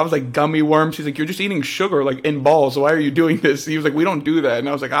just like, I was like, gummy worms. He's like, you're just eating sugar like in balls. Why are you doing this? He was like, we don't do that, and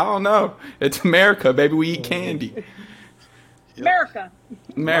I was like, I don't know. It's America, baby. We eat candy. America.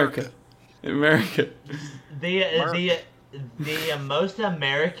 The most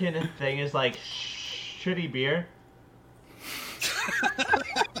American thing is like shitty beer.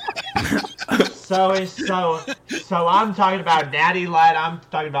 So I'm talking about Natty Light. I'm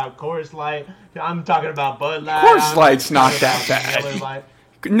talking about Coors Light. I'm talking about Bud Light. Coors Light's not that bad.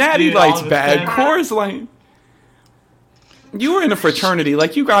 Natty Light's bad. Coors Light. You were in a fraternity.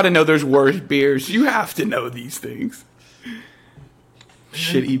 Like, you got to know there's worse beers. You have to know these things.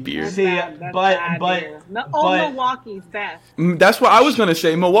 Shitty beer. See, but Milwaukee's best. That's what I was gonna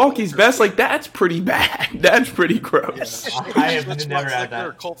say. Milwaukee's best. Like, that's pretty bad. That's pretty gross. Yeah, I have never had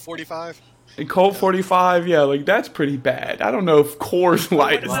that. Colt 45. Colt 45, yeah, like that's pretty bad. I don't know if Coors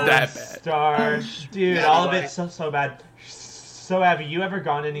Light is that bad. Stars, dude, all of it's so bad. So have you ever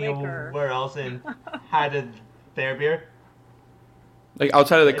gone anywhere else and had their beer? Like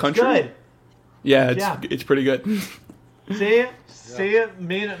outside of the country? Good. Yeah, it's pretty good. See,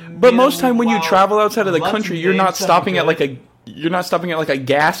 but most time when you travel outside of the country, you're not stopping at like a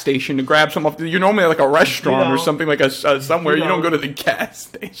gas station to grab some off. You're normally at like a restaurant or something like somewhere. You don't go to the gas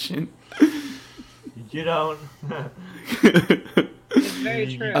station. You don't. It's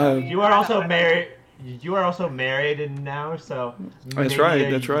very true. You are also married. You are also married now, so that's right.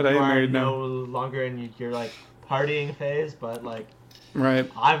 That's right. I am married now. No longer in your like partying phase, but like,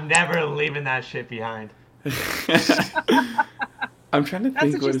 right. I'm never leaving that shit behind. I'm trying to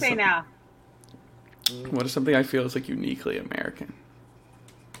think. That's what you say now. What is something I feel is like uniquely American?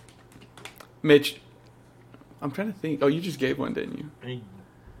 Mitch, I'm trying to think. Oh, you just gave one, didn't you?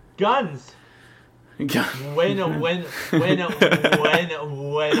 Guns. When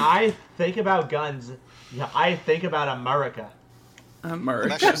I think about guns, I think about America. America.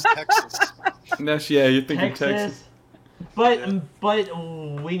 That's just Texas. You're thinking Texas. But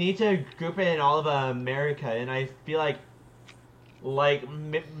we need to group it in all of America, and I feel like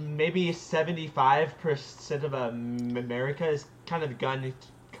maybe 75% of America is kind of gun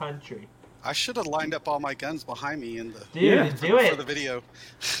country. I should have lined up all my guns behind me in the for the video.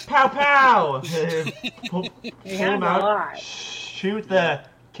 Pow pow! pull them out. Shoot the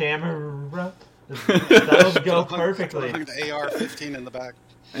camera. That'll go perfectly. The AR-15 in the back.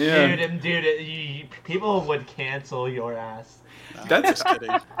 Yeah. Dude, people would cancel your ass. That's just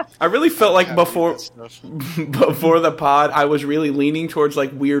kidding. I really felt like before Stuff. before the pod, I was really leaning towards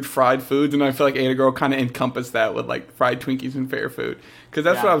like weird fried foods, and I feel like ADAGurl kind of encompassed that with like fried Twinkies and fair food, because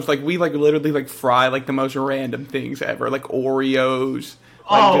that's what I was like. We like literally like fry like the most random things ever, like Oreos.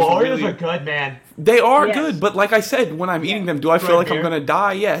 Like, Oreos are good, man. They are Yes. good, but like I said, when I'm eating them, do I feel like I'm gonna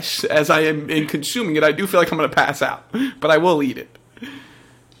die? Yes, as I am in consuming it, I do feel like I'm gonna pass out, but I will eat it.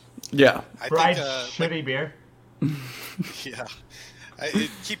 Yeah. Fried shitty beer. Yeah.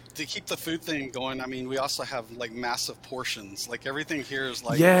 To keep the food thing going, I mean, we also have like massive portions. Like everything here is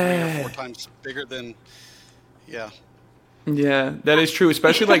like 3 or 4 times bigger than, Yeah, that is true.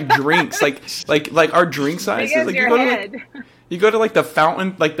 Especially like drinks, like our drink sizes. Big as Like your head. you go to like the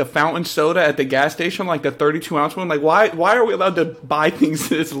fountain soda at the gas station, like the 32-ounce one. Like why are we allowed to buy things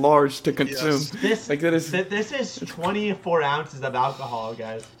this large to consume? Yes. This is 24 ounces of alcohol,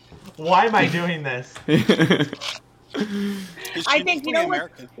 guys. Why am I doing this? I think you know what.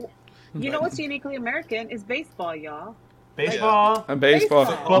 American. You know what's uniquely American is baseball, y'all. Baseball.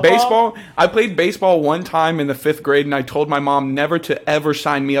 Baseball. I played baseball one time in the 5th grade, and I told my mom never to ever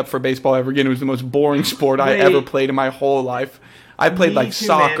sign me up for baseball ever again. It was the most boring sport I ever played in my whole life. I played like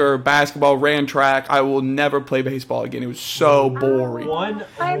soccer, basketball, ran track. I will never play baseball again. It was so boring.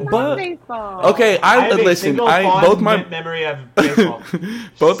 I love baseball. Okay, listen. Both my memory of baseball.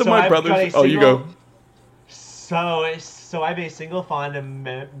 Both of my brothers. You go. So I have a single fond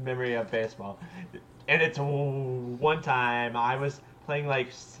memory of baseball, and it's one time I was playing like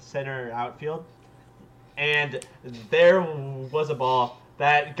center outfield, and there was a ball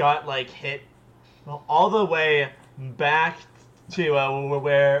that got like hit all the way back to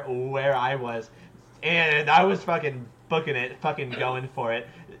where I was, and I was fucking booking it, fucking going for it,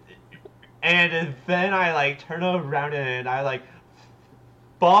 and then I like turn around and I like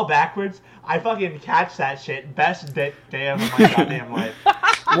ball backwards. I fucking catch that shit. Best day of my goddamn life.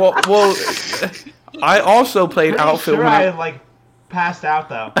 Well, I also played outfield. Sure, I like passed out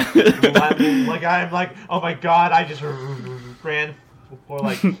though. like I'm like, oh my god, I just ran for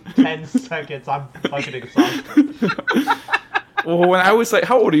like 10 seconds. I'm fucking exhausted. Well, when I was like,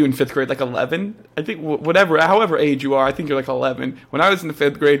 how old are you in 5th grade? Like 11? I think however age you are, I think you're like 11. When I was in the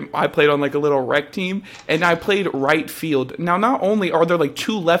 5th grade, I played on like a little rec team, and I played right field. Now, not only are there like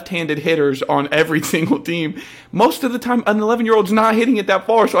 2 left-handed hitters on every single team, most of the time an 11-year-old's not hitting it that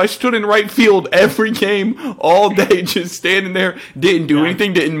far. So I stood in right field every game, all day, just standing there, didn't do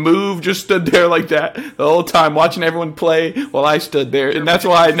anything, didn't move, just stood there like that the whole time, watching everyone play while I stood there. And that's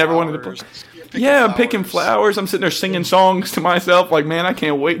why I never wanted to play. I'm picking flowers. I'm sitting there singing songs to myself like, man, I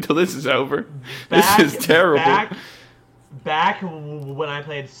can't wait till this is over. This is terrible. Back when I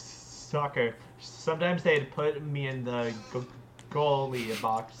played soccer, sometimes they'd put me in the goalie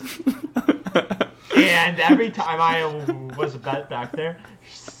box. And every time I was back there,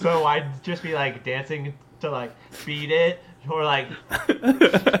 so I'd just be like dancing to like Beat It or like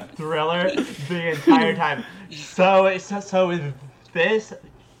Thriller the entire time. So with this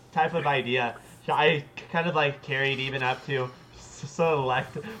type of idea, I kind of like carried even up to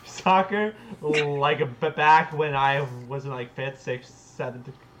select soccer, like back when I was in like 5th, 6th,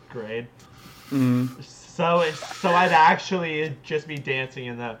 7th grade. So I'd actually just be dancing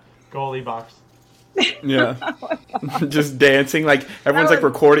in the goalie box. Yeah, just dancing. Like everyone's like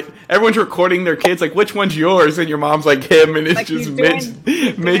recording. Everyone's recording their kids. Like, which one's yours? And your mom's like him, and it's like just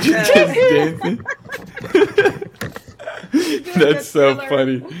Mitch just dancing. That's so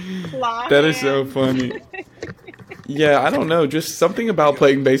funny. That is so funny. Yeah, I don't know. Just something about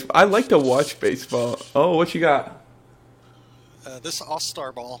playing baseball. I like to watch baseball. Oh, what you got? This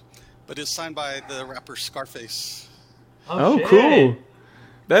All-Star ball, but it's signed by the rapper Scarface. Oh, cool.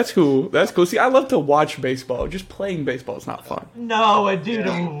 That's cool. That's cool. See, I love to watch baseball. Just playing baseball is not fun. No, dude,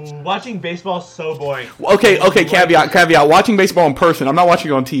 watching baseball is so boring. Okay, caveat. Watching baseball in person. I'm not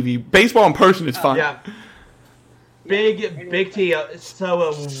watching it on TV. Baseball in person is fun. Yeah. Big T.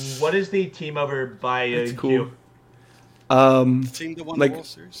 So, what is the team over by That's cool. you? The team that won the World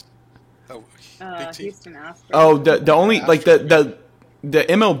Series? Big T. Houston Astros. Oh, the only like the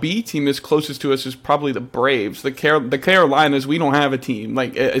MLB team that's closest to us is probably the Braves. The Carolinas, we don't have a team.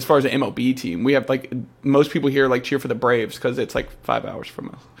 Like as far as an MLB team, we have like most people here like cheer for the Braves because it's like 5 hours from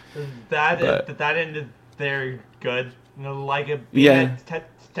us. That ended. They're good. You know, like a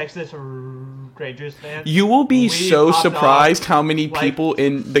Texas Rangers fan. You will be so surprised how many people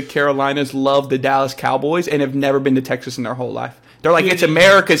in the Carolinas love the Dallas Cowboys and have never been to Texas in their whole life. They're like, it's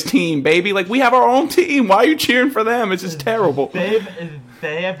America's team, baby. Like, we have our own team. Why are you cheering for them? It's just terrible. They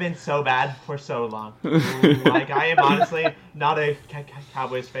have been so bad for so long. Like, I am honestly not a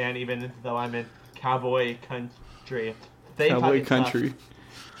Cowboys fan, even though I'm in cowboy country. Cowboy fucking country.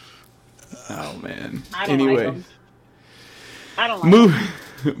 Oh man. I don't Anyway, like 'em. I don't like 'em.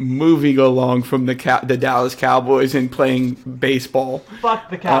 moving along from the Dallas Cowboys and playing baseball. Fuck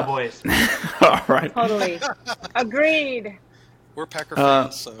the Cowboys. All right. Totally. Agreed. We're Packer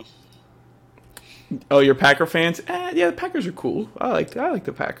fans, so. Oh, you're Packer fans? Yeah, the Packers are cool. I like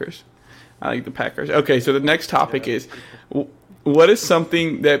the Packers. Okay, so the next topic is, what is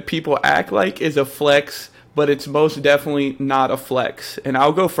something that people act like is a flex, but it's most definitely not a flex? And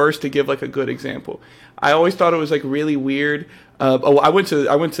I'll go first to give like a good example. I always thought it was like really weird. I went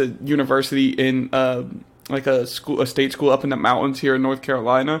to university in like a state school up in the mountains here in North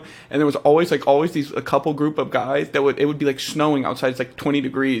Carolina, and there was always a couple group of guys that it would be like snowing outside. It's like 20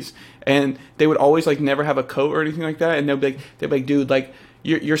 degrees, and they would always like never have a coat or anything like that, and they'd be like, dude, like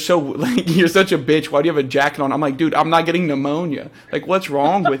you're so like you're such a bitch. Why do you have a jacket on? I'm like, dude, I'm not getting pneumonia. Like, what's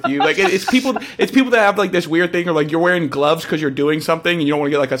wrong with you? Like, it's people that have like this weird thing, or like you're wearing gloves because you're doing something and you don't want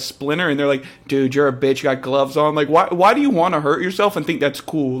to get like a splinter, and they're like, dude, you're a bitch. You got gloves on. Like, why do you want to hurt yourself and think that's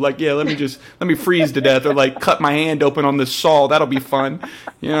cool? Like, yeah, let me freeze to death, or like cut my hand open on this saw. That'll be fun,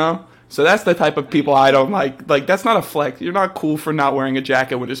 you know. So that's the type of people I don't like. Like, that's not a flex. You're not cool for not wearing a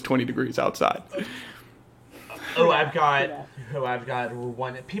jacket when it's 20 degrees outside. I've got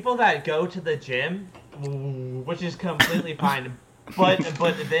one. People that go to the gym, which is completely fine, but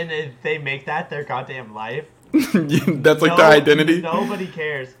then they make that their goddamn life. That's like their identity. Nobody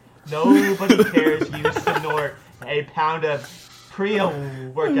cares. Nobody cares. You snort a pound of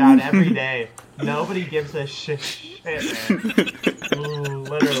pre-workout every day. Nobody gives a shit, man.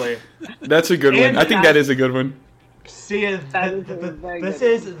 Literally. That's a good one. I think that is a good one. See, this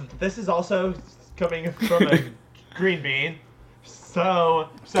is also coming from a green bean. So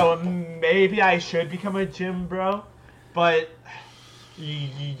maybe I should become a gym bro, but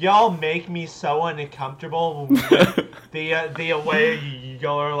y'all make me so uncomfortable with the way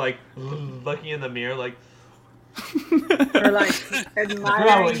y'all are like looking in the mirror, like. Or like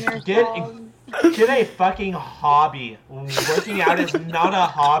admiring Bro, yourself. get a fucking hobby. Working out is not a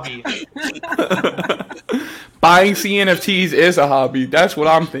hobby. Buying CNFTs is a hobby. That's what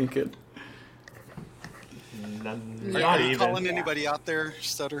I'm thinking. Are you calling anybody out there,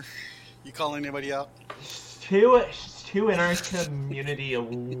 Stutter? You calling anybody out? Two in our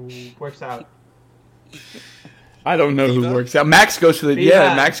community works out. I don't know who works out. Max goes to the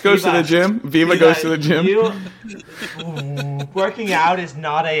Max goes to the gym. Viva goes to the gym. Working out is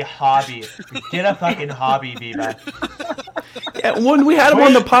not a hobby. Get a fucking hobby, Viva. Yeah, when we had him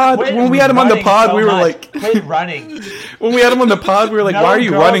on the pod, we were like, quit running. When we had him on the pod, we were like, why are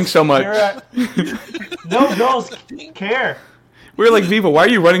you running so much? No girls care. We were like, Viva, why are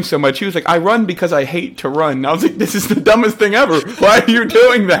you running so much? He was like, I run because I hate to run. And I was like, this is the dumbest thing ever. Why are you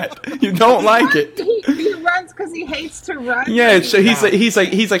doing that? You don't like it. He runs because he hates to run. Yeah, so he's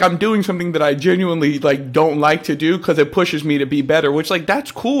like, I'm doing something that I genuinely like don't like to do because it pushes me to be better. Which like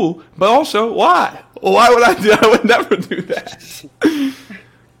that's cool, but also why? Why would I do? I would never do that.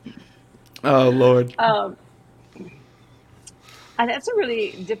 Oh Lord. That's a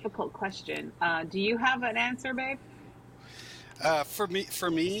really difficult question. Do you have an answer, babe? For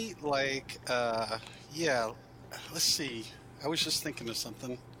me, like, yeah. Let's see. I was just thinking of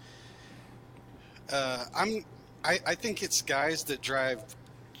something. I think it's guys that drive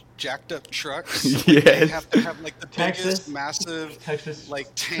jacked up trucks. Yes. They have to have like the Texas, biggest, massive, like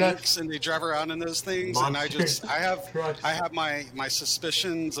tanks, trucks. and they drive around in those things. Monster And I have my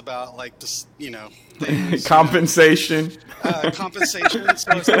suspicions about like this, things, compensation. Compensation.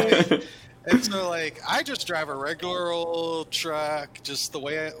 So it's like. And so, like, I just drive a regular old truck, just the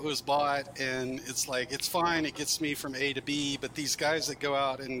way it was bought, and it's like, it's fine, it gets me from A to B, but these guys that go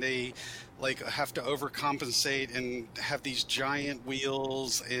out and they, like, have to overcompensate and have these giant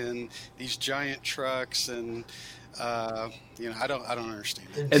wheels and these giant trucks, and, I don't understand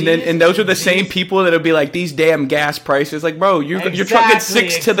it. And those are the same people that'll be like, these damn gas prices. Like, bro, your truck gets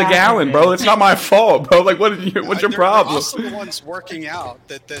 6 to the gallon, bro. It's not my fault, bro. Like, what's your problem? They're also the ones working out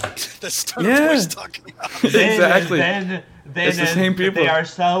that Stutter was talking about. Exactly. Then it's the same people. They are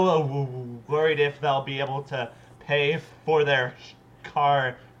so worried if they'll be able to pay for their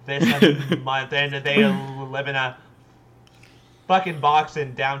car this month, and they live in a fucking box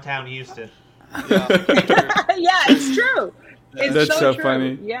in downtown Houston. Yeah, it's true. That's so true.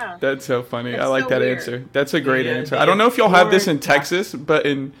 funny. Yeah, that's so funny. That's I like so that weird. answer. That's a great answer. I don't know if y'all have this in Texas, but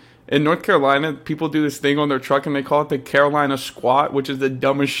in North Carolina, people do this thing on their truck and they call it the Carolina squat, which is the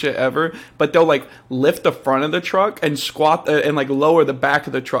dumbest shit ever. But they'll like lift the front of the truck and squat and like lower the back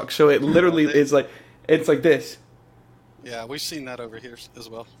of the truck, so it literally is like it's like this. Yeah, we've seen that over here as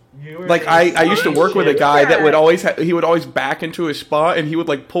well. Like I used to work with a guy that would always he would always back into his spot, and he would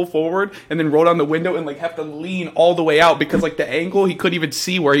like pull forward and then roll down the window and like have to lean all the way out because like the angle he couldn't even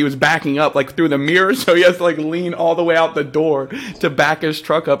see where he was backing up like through the mirror, so he has to like lean all the way out the door to back his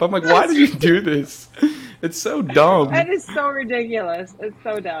truck up. I'm like, why did you do this? It's so dumb. That is so ridiculous. It's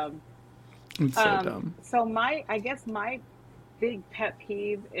so dumb. It's so dumb. So I guess my big pet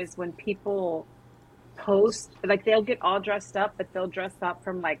peeve is when people post, like they'll get all dressed up, but they'll dress up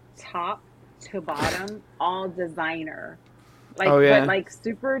from like top to bottom, all designer. Like, but like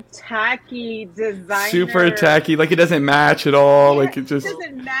super tacky designer. Super tacky, like it doesn't match at all. Like it just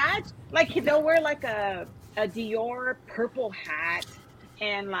doesn't match. Like they'll wear like a Dior purple hat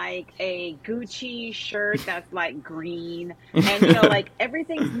and like a Gucci shirt that's like green, and you know, like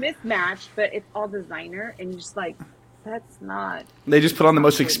everything's mismatched, but it's all designer, and you're just like, that's not. They just put on the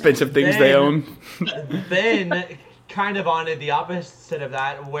most expensive things they own. Then, kind of on the opposite of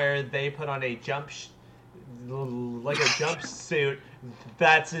that, where they put on a jumpsuit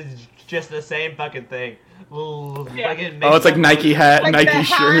that's just the same fucking thing. Yeah. It's like Nike hat, like Nike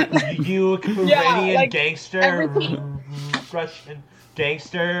shirt. Ukrainian gangster, Russian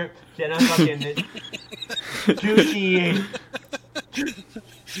gangster, get a fucking Gucci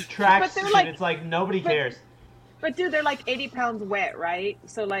tracksuit. Like, it's like nobody cares. But dude, they're like 80 pounds wet, right?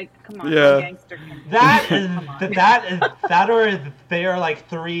 So like, come on, yeah. Gangster. That or they are like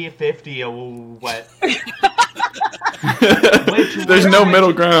 350 wet. There's no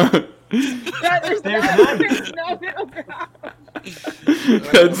middle ground. There's no middle ground.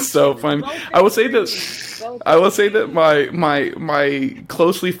 That's so funny. I will say that my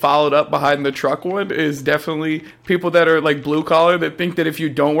closely followed up behind the truck one is definitely people that are like blue collar that think that if you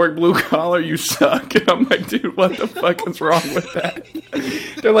don't work blue collar you suck. And I'm like, dude, what the fuck is wrong with that?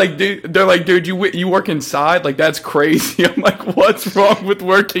 They're like, dude, you work inside? Like that's crazy. I'm like, what's wrong with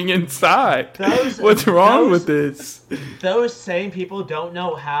working inside? What's wrong with this? Those same people don't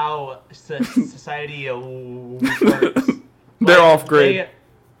know how society works. They're off grid.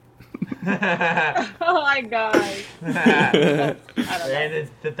 Oh my god. And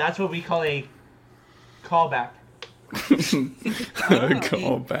that's what we call a callback.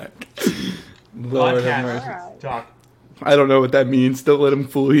 Callback. Lord have mercy. Talk. I don't know what that means. Don't let him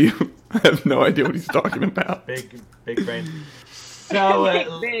fool you. I have no idea what he's talking about. Big brain.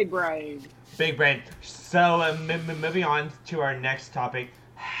 So big brain. Big brain. So moving on to our next topic.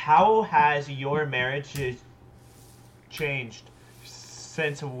 How has your marriage changed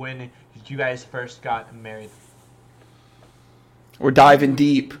since when you guys first got married? We're diving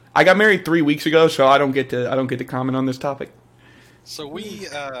deep. I got married 3 weeks ago, so I don't get to comment on this topic. So we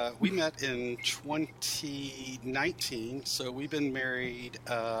met in 2019. So we've been married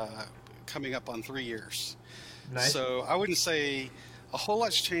coming up on 3 years. Nice. So I wouldn't say a whole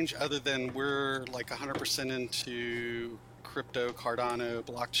lot's changed other than we're like 100% into crypto, Cardano,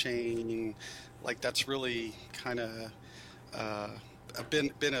 blockchain. Like that's really kind of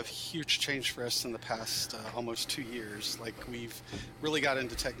been a huge change for us in the past almost 2 years. Like we've really got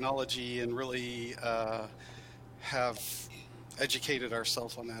into technology and really have educated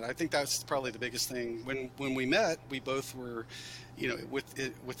ourselves on that. I think that's probably the biggest thing. When we met, we both were,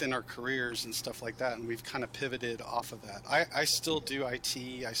 within our careers and stuff like that, and we've kind of pivoted off of that. I still do IT.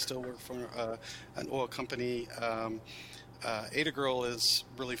 I still work for an oil company. ADAGurl is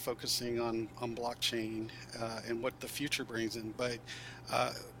really focusing on blockchain and what the future brings in. But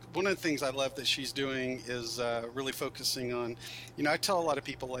one of the things I love that she's doing is really focusing on, I tell a lot of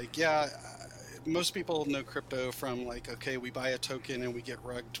people like, most people know crypto from like, okay, we buy a token and we get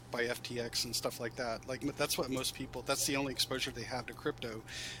rugged by FTX and stuff like that. Like that's what most people, that's the only exposure they have to crypto.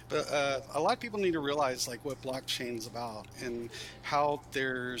 But a lot of people need to realize like what blockchain's about and how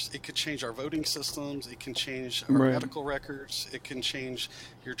it could change our voting systems. It can change our medical records. It can change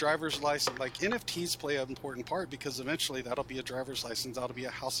your driver's license. Like NFTs play an important part because eventually that'll be a driver's license. That'll be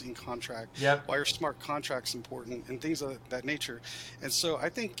a housing contract. Yep. Why are smart contracts important and things of that nature. And so I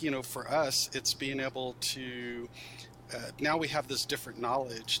think, for us, it's being able to now we have this different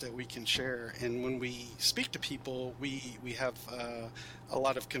knowledge that we can share, and when we speak to people we have a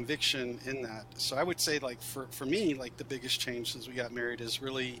lot of conviction in that. So I would say like for me, like the biggest change since we got married is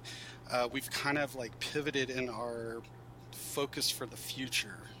really we've kind of like pivoted in our focus for the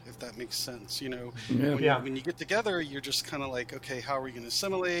future, if that makes sense. When you get together, you're just kind of like, okay, how are we going to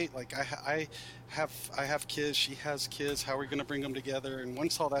assimilate? Like I have kids, she has kids, how are we going to bring them together? And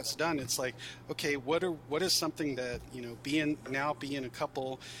once all that's done, it's like, okay, what is something that, being a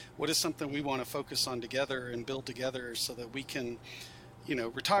couple, what is something we want to focus on together and build together so that we can,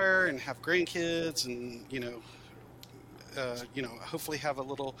 retire and have grandkids and, hopefully have a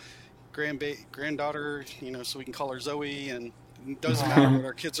little granddaughter, so we can call her Zoe, and it doesn't matter what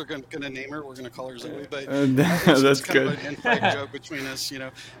our kids are going to name her. We're going to call her Zoe, but it's kind of an inside joke between us,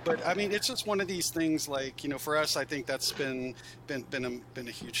 But I mean, it's just one of these things. Like, for us, I think that's been a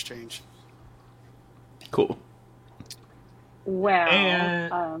huge change. Cool. Well,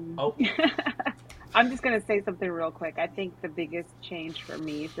 And, I'm just going to say something real quick. I think the biggest change for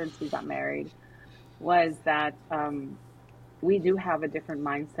me since we got married was that we do have a different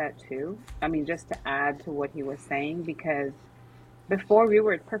mindset too. I mean, just to add to what he was saying, because before we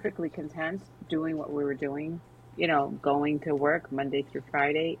were perfectly content doing what we were doing, going to work Monday through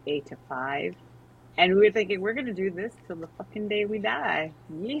Friday, 8 to 5. And we were thinking, we're going to do this till the fucking day we die.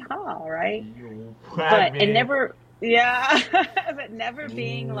 Yeehaw, right? But it never, but never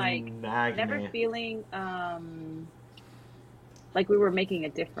being never feeling like we were making a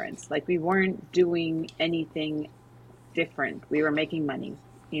difference. Like we weren't doing anything different. We were making money,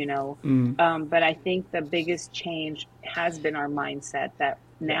 But I think the biggest change has been our mindset, that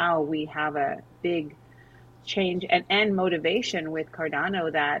now we have a big change and motivation with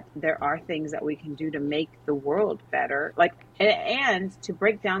Cardano, that there are things that we can do to make the world better, and to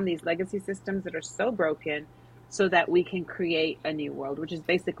break down these legacy systems that are so broken so that we can create a new world, which is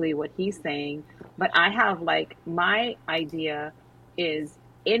basically what he's saying. But I have my idea is,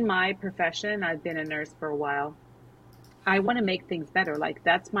 in my profession, I've been a nurse for a while, I want to make things better.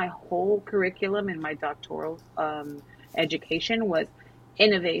 That's my whole curriculum in my doctoral education was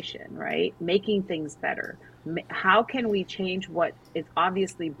innovation, right? Making things better. How can we change what is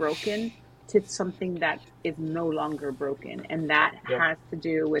obviously broken to something that is no longer broken? And that has to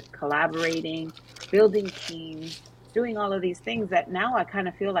do with collaborating, building teams, doing all of these things that now I kind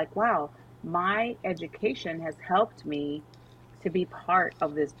of feel like, wow, my education has helped me to be part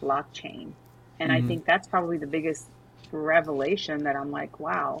of this blockchain. And I think that's probably the biggest revelation, that I'm like,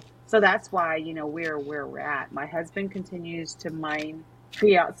 wow. So that's why, we're where we're at. My husband continues to mine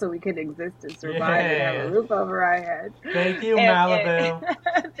fiat so we could exist and survive and have a roof over our heads. Thank you,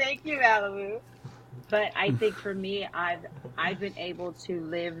 Malibu. Thank you, Malibu. But I think for me, I've been able to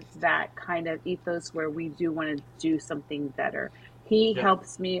live that kind of ethos where we do want to do something better. He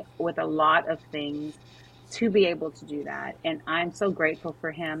helps me with a lot of things to be able to do that. And I'm so grateful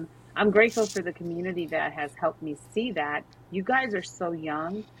for him. I'm grateful for the community that has helped me see that. You guys are so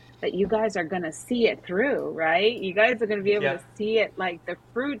young that you guys are going to see it through, right? You guys are going to be able to see it, the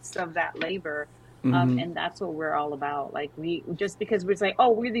fruits of that labor. And that's what we're all about. We just because we say, oh,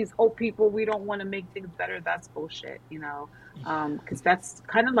 we're these old people, we don't want to make things better. That's bullshit, because that's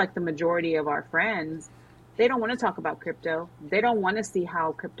kind of like the majority of our friends. They don't want to talk about crypto. They don't want to see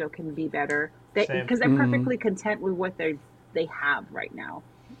how crypto can be better. Because they're perfectly content with what they have right now.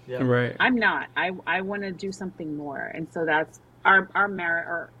 Yeah. Right. I'm not. I want to do something more. And so that's our merit,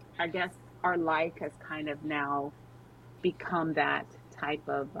 or I guess our life has kind of now become that type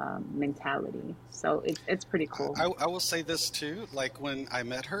of mentality. So it's pretty cool. I will say this too. When I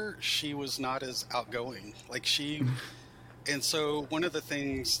met her, she was not as outgoing. And so one of the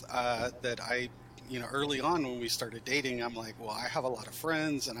things that I, early on when we started dating, I'm like, well, I have a lot of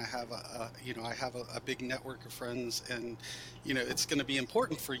friends, and I have a big network of friends, and it's going to be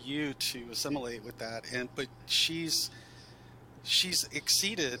important for you to assimilate with that. But she's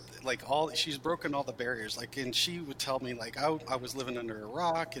exceeded she's broken all the barriers. And she would tell me I was living under a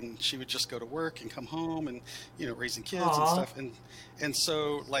rock, and she would just go to work and come home and raising kids and stuff, and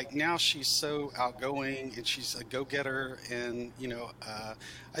so now she's so outgoing, and she's a go-getter, and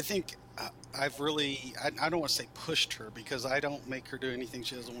I think I've really, I don't want to say pushed her, because I don't make her do anything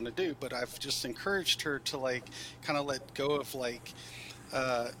she doesn't want to do, but I've just encouraged her to kind of let go of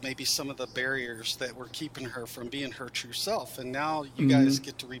maybe some of the barriers that were keeping her from being her true self. And now you guys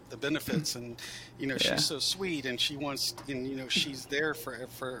get to reap the benefits, and she's so sweet, and she wants, and she's there for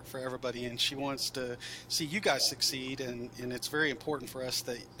everybody, and she wants to see you guys succeed, and it's very important for us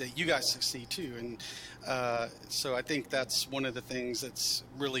that you guys succeed too. And so I think that's one of the things that's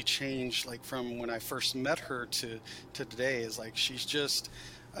really changed from when I first met her to today, is she's just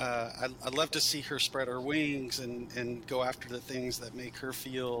I'd love to see her spread her wings and go after the things that make her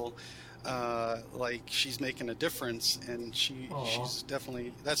feel like she's making a difference, and she's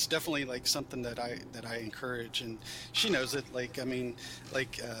definitely, that's definitely something that I encourage, and she knows it.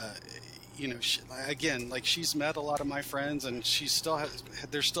 She's met a lot of my friends, and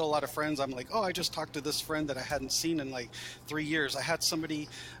there's still a lot of friends. I'm like, oh, I just talked to this friend that I hadn't seen in 3 years. I had somebody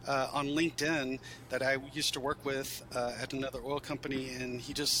on LinkedIn that I used to work with at another oil company, and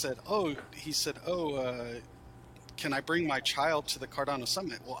he just said, can I bring my child to the Cardano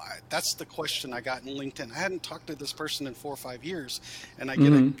Summit? Well, that's the question I got in LinkedIn. I hadn't talked to this person in 4 or 5 years, and I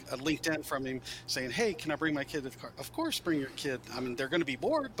get a LinkedIn from him saying, hey, can I bring my kid to the car? Of course, bring your kid. I mean, they're going to be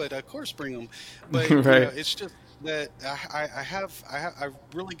bored, but of course, bring them. But right. You know, it's just that I'm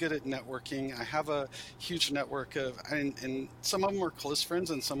really good at networking. I have a huge network of, and some of them are close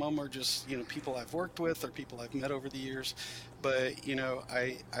friends, and some of them are just, you know, people I've worked with or people I've met over the years. But, you know,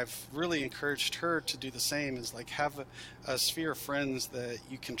 I've really encouraged her to do the same, is like have a sphere of friends that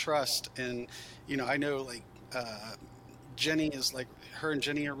you can trust. And, you know, I know like Jenny is like, her and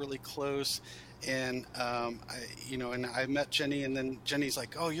Jenny are really close. And, and I met Jenny, and then Jenny's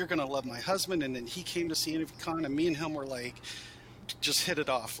like, oh, you're going to love my husband. And then he came to CNFTs, and me and him were like, just hit it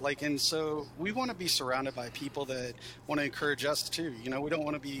off. Like, and so we want to be surrounded by people that want to encourage us too. You know, we don't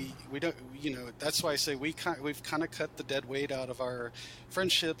want to be, that's why I say we've kind of cut the dead weight out of our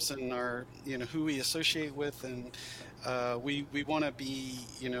friendships and our, you know, who we associate with. And, we want to be,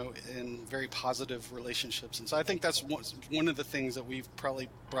 you know, in very positive relationships. And so I think that's one of the things that we've probably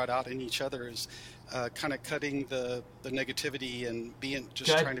brought out in each other is kind of cutting the negativity and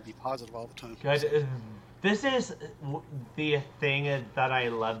trying to be positive all the time. Good. This is the thing that I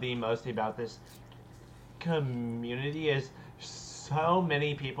love the most about this community is so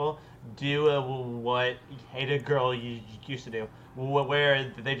many people do what ADAGurl used to do,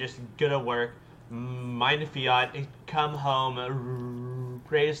 where they just go to work, mine fiat, come home,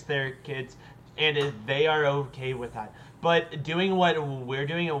 raise their kids, and they are okay with that. But doing what we're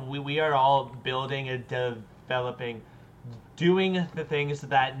doing, we are all building and developing, doing the things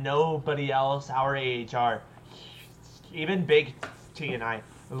that nobody else our age are. Even Big T and I.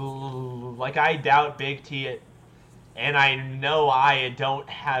 Like, I doubt Big T, and I know I don't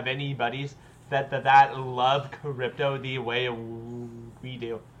have any buddies that love crypto the way we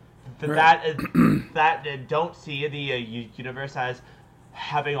do. Right. That don't see the universe as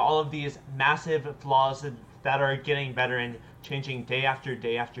having all of these massive flaws that are getting better and changing day after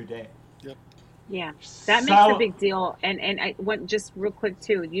day after day. Yep. Yeah, that makes a big deal. And I want just real quick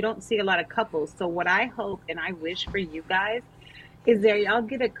too, you don't see a lot of couples. So what I hope and I wish for you guys is that y'all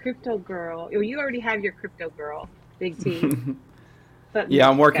get a crypto girl, or you already have your crypto girl, Big T. But yeah,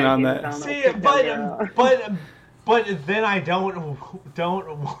 I'm working on that. See, but then I don't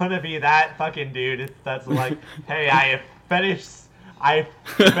want to be that fucking dude that's like, hey, I fetishized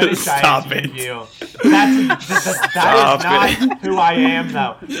you. That is not who I am,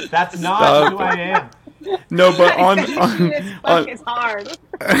 though. That's not who I am. No, but on it's hard.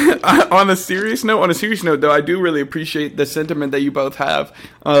 on a serious note, though, I do really appreciate the sentiment that you both have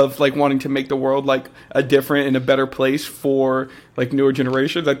of like wanting to make the world like a different and a better place for like newer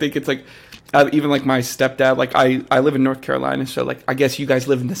generations. I think it's like even like my stepdad, like I live in North Carolina, so like I guess you guys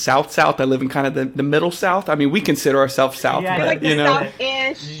live in the South. I live in kind of the middle South. I mean, we consider ourselves South, yeah, but like you know,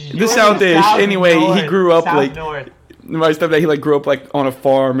 South-ish. the South-ish. Anyway, north, he grew up like north. My stepdad. He like grew up like on a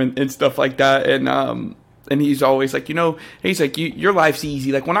farm and stuff like that, and he's always like, you know, he's like, your life's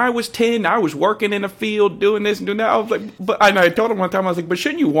easy. Like when I was 10, I was working in a field doing this and doing that. I was like, but I told him one time, I was like, but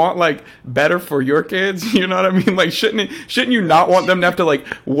shouldn't you want like better for your kids? You know what I mean? Like, shouldn't you not want them to have to like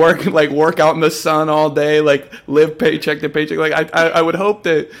work out in the sun all day, like live paycheck to paycheck? Like I would hope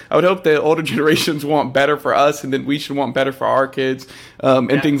that older generations want better for us, and then we should want better for our kids,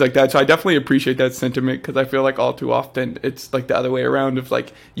 and things like that. So I definitely appreciate that sentiment, because I feel like all too often it's like the other way around of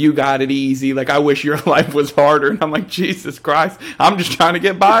like, you got it easy. Like I wish your life was harder, and I'm like, Jesus Christ, I'm just trying to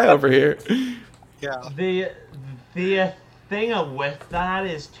get by over here. Yeah. The thing with that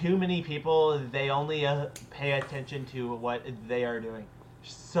is too many people, they only pay attention to what they are doing.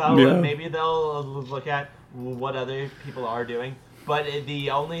 So maybe they'll look at what other people are doing, but the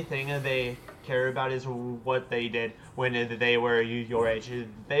only thing they care about is what they did when they were your age.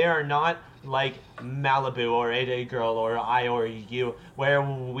 They are not like Malibu or ADAGurl or I or you, where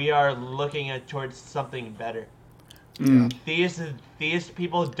we are looking towards something better. Mm. These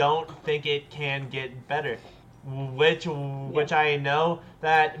people don't think it can get better, which I know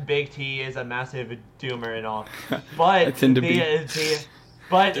that Big T is a massive doomer and all, but the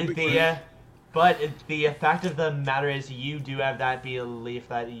fact of the matter is, you do have that belief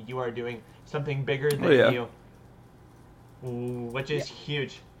that you are doing something bigger than you, which is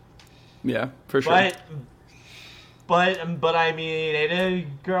huge. Yeah, for sure. But I mean,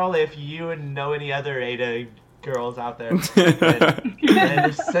 ADAGurl, if you know any other ADAGurls out there,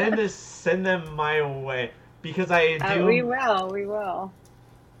 then send them my way, because I do. We will.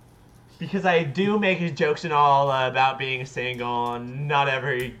 Because I do make jokes and all about being single and not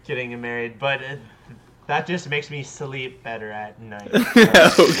ever getting married, but that just makes me sleep better at night.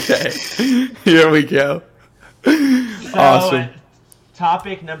 Okay, here we go. Awesome.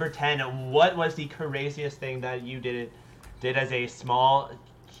 Topic number 10. What was the craziest thing that you did as a small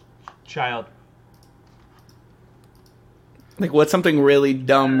child? Like, what's something really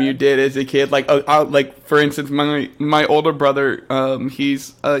dumb you did as a kid? Like, like for instance, my older brother,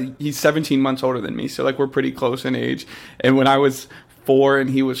 he's 17 months older than me, so like we're pretty close in age. And when I was 4 and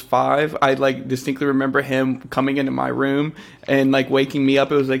he was 5, I like distinctly remember him coming into my room and like waking me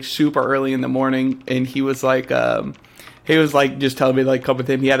up. It was like super early in the morning, and he was like just telling me like come with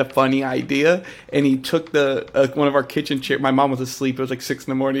him. He had a funny idea, and he took the one of our kitchen chair. My mom was asleep. It was like 6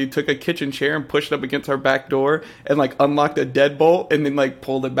 a.m. He took a kitchen chair and pushed it up against our back door and like unlocked a deadbolt and then like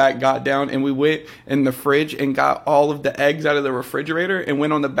pulled it back, got down, and we went in the fridge and got all of the eggs out of the refrigerator and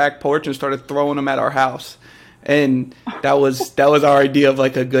went on the back porch and started throwing them at our house. And that was our idea of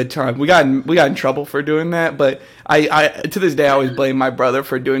like a good time. We got in trouble for doing that, but I to this day I always blame my brother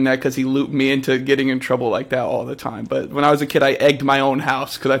for doing that because he looped me into getting in trouble like that all the time. But when I was a kid, I egged my own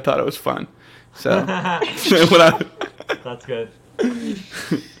house because I thought it was fun. So that's good.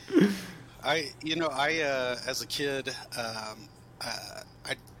 I as a kid,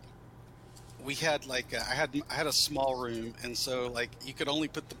 we had like I had a small room, and so like you could only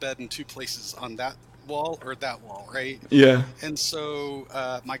put the bed in 2 places, on that wall or that wall, right? Yeah. And so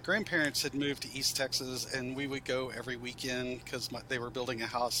my grandparents had moved to East Texas, and we would go every weekend because they were building a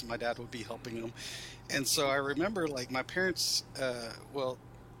house and my dad would be helping them. And so I remember like my parents,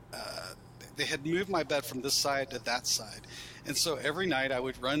 they had moved my bed from this side to that side. And so every night I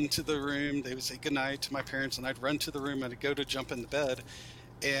would run to the room, they would say goodnight to my parents, and I'd run to the room and I'd go to jump in the bed.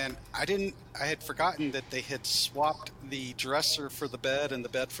 And I had forgotten that they had swapped the dresser for the bed and the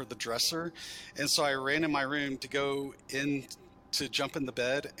bed for the dresser. And so I ran in my room to go in to jump in the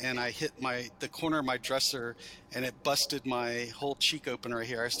bed, and I hit the corner of my dresser, and it busted my whole cheek open right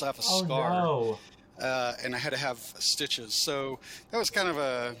here. I still have a scar. Oh, no. And I had to have stitches. So that was kind of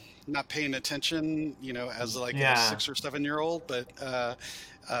a not paying attention, as like a 6 or 7 year old. But I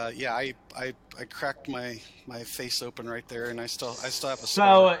cracked my face open right there, and I still have a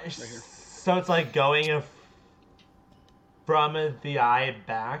scar right here. So it's like going from the eye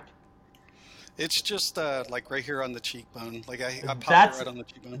back. It's just like right here on the cheekbone. Like I popped it right on the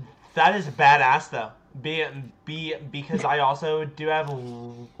cheekbone. That is badass though. Because I also do have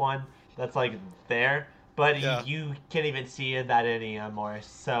one that's like there, but you can't even see that anymore.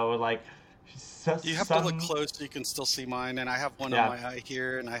 So like, you have to look close so you can still see mine. And I have one on my eye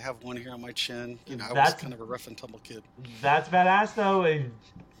here, and I have one here on my chin. I was kind of a rough and tumble kid. That's badass though.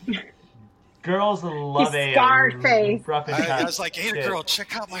 Girls love a scarred face. Rough and I was like, ADAGurl,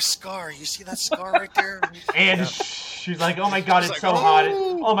 check out my scar. You see that scar right there? And she's like, oh my god, it's so hot.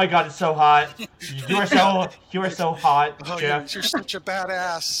 Oh my god, it's so hot. You are so hot, oh, Jeff. You're such a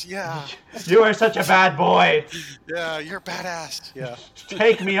badass. Yeah. You are such a bad boy. Yeah, you're badass. Yeah.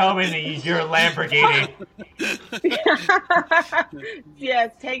 Take me home in your Lamborghini.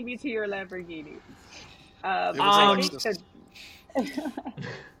 Yes, take me to your Lamborghini.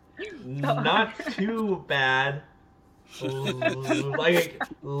 Not too bad. Like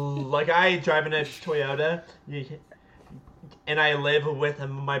I drive in a Toyota, and I live with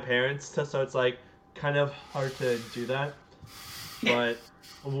my parents, so it's like kind of hard to do that. But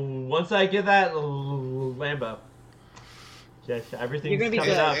once I get that Lambo, everything's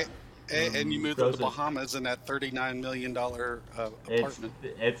coming up. And you move to the Bahamas in that $39 million apartment.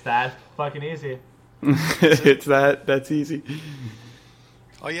 It's that fucking easy. That's easy.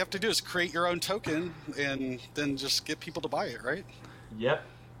 All you have to do is create your own token and then just get people to buy it, right? Yep.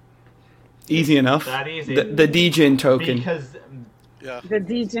 Easy enough. That easy. The Degen token. Because the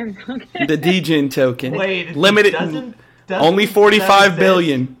Degen token. The Degen token. Wait, limited. Doesn't only 45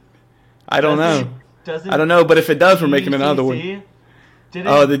 billion. I don't know. I don't know, but if it does, we're making another one.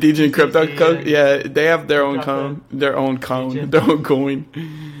 The Degen crypto coin. Yeah, they have their own coin. Their own coin.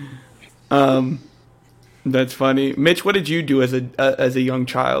 That's funny. Mitch, what did you do as a young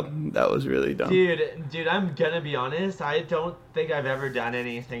child? That was really dumb. Dude, I'm gonna be honest. I don't think I've ever done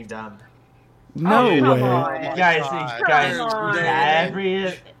anything dumb. No way. Guys,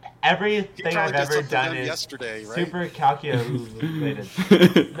 everything I've ever done is yesterday, right? super calculated.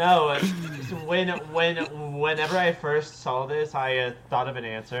 No, whenever I first saw this, I thought of an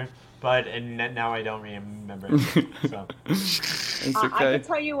answer, but now I don't remember it. So. It's okay. I can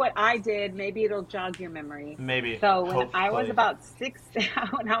tell you what I did. Maybe it'll jog your memory. Maybe. So when I was about 6,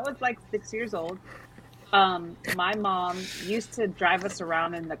 when I was like 6 years old, my mom used to drive us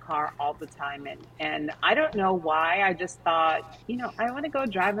around in the car all the time, and I don't know why. I just thought, I want to go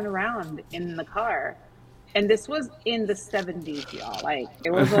driving around in the car. And this was in the 70s, y'all. Like,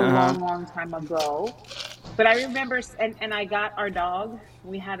 it was a long, long time ago. But I remember, and I got our dog.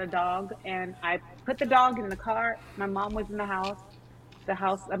 We had a dog, and I put the dog in the car. My mom was in the house.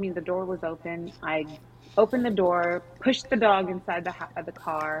 The door was open. I opened the door, pushed the dog inside the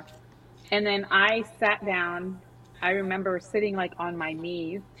car, and then I sat down. I remember sitting like on my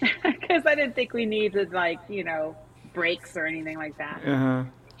knees because I didn't think we needed brakes or anything like that. Uh-huh.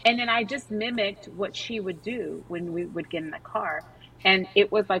 And then I just mimicked what she would do when we would get in the car. And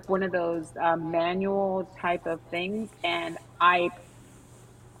it was like one of those manual type of things. And I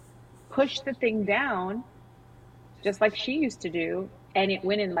pushed the thing down just like she used to do. And it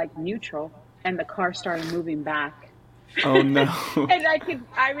went in like neutral and the car started moving back. Oh no. And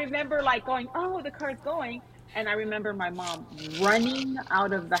I remember like going, oh, the car's going. And I remember my mom running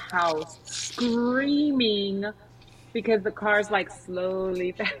out of the house, screaming because the car's like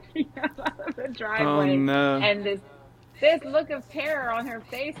slowly backing out of the driveway. Oh no. And this look of terror on her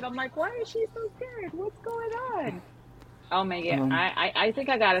face. And I'm like, why is she so scared? What's going on? Oh my God. I think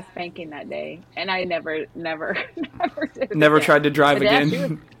I got a spanking that day. And I never did it Never again. tried to drive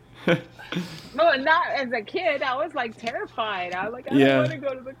again. No, not as a kid. I was like terrified. I was like, I don't want to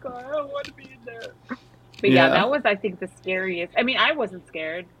go to the car. I don't want to be in there. But yeah, that was, I think, the scariest. I mean, I wasn't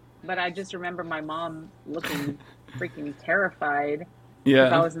scared, but I just remember my mom looking freaking terrified. Yeah.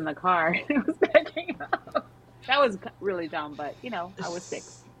 Because I was in the car. It was backing up. That was really dumb, but, I was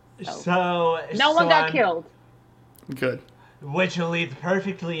 6. So no one got killed. Good. Which leads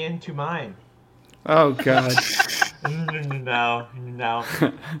perfectly into mine. Oh, God. No.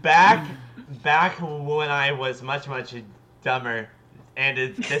 Back when I was much, much dumber,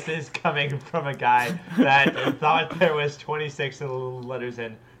 and this is coming from a guy that thought there was 26 letters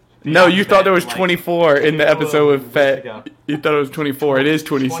in. No, you thought there was 24 in the episode with Fett. You thought it was 24. It is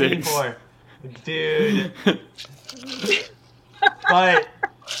 26. 24. Dude.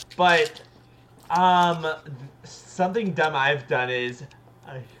 But something dumb I've done is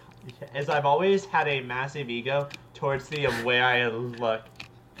I've always had a massive ego towards the way I look,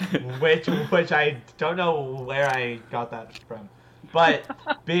 which I don't know where I got that from, but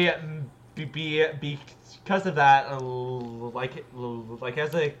because of that, like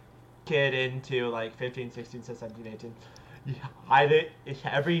as a kid into like 15, 16, 17, 18,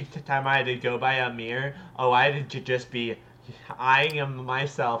 every time I had to go by a mirror, I had to just be eyeing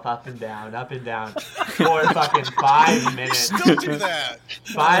myself up and down for fucking 5 minutes. Don't do that.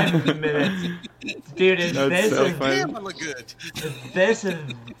 5 minutes, dude. Damn, I look good. This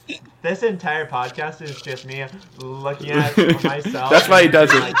entire podcast is just me looking at myself. That's why he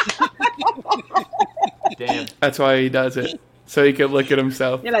does it. Damn. That's why he does it, so he can look at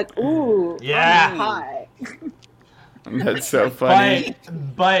himself. You're like, ooh, yeah. Hi. That's so funny.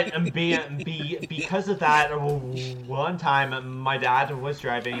 But because of that, one time my dad was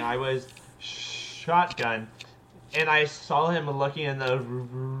driving, I was shotgun, and I saw him looking in the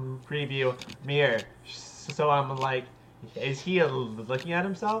preview mirror. So I'm like, is he looking at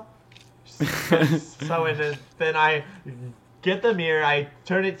himself? So then I get the mirror, I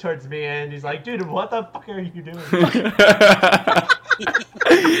turn it towards me, and he's like, dude, what the fuck are you doing?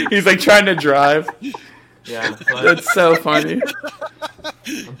 He's like trying to drive. Yeah, that's so funny.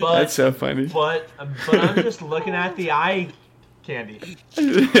 But I'm just looking at the eye candy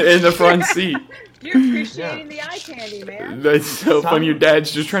in the front seat. You're appreciating the eye candy, man. That's so funny. Your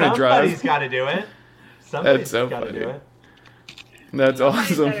dad's just trying to drive. Somebody's got to do it. That's so funny. Do it. That's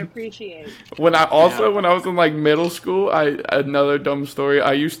awesome. Gotta appreciate. When I was in like middle school, another dumb story.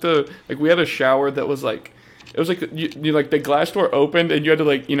 I used to we had a shower that was like. It was like you like the glass door opened and you had to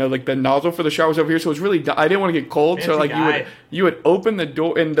like the nozzle for the shower was over here, so it was really I didn't want to get cold, so like you would open the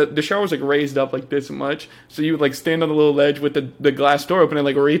door and the shower was like raised up like this much, so you would like stand on the little ledge with the glass door open and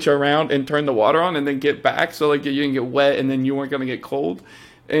like reach around and turn the water on and then get back, so like you didn't get wet and then you weren't gonna get cold.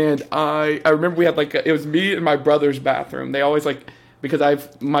 And I remember we had it was me and my brother's bathroom. They always because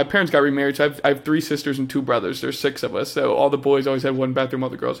my parents got remarried, so I have 3 sisters and 2 brothers. There's 6 of us, so all the boys always had one bathroom, all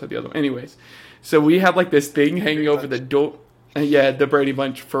the girls had the other one. Anyways, so we had this thing hanging over the door. Yeah, the Brady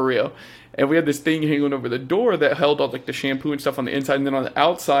Bunch, for real. And we had this thing hanging over the door that held all the shampoo and stuff on the inside, and then on the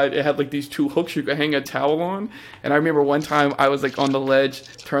outside it had these 2 hooks you could hang a towel on. And I remember one time I was on the ledge,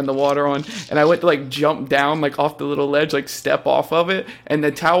 turned the water on, and I went to jump down off the little ledge, step off of it, and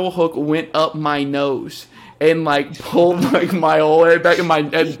the towel hook went up my nose. And pulled my whole head back, and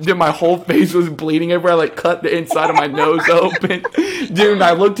my whole face was bleeding everywhere. I cut the inside of my nose open, dude. And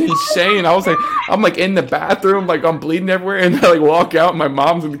I looked insane. I was I'm in the bathroom, I'm bleeding everywhere, and I walk out. And my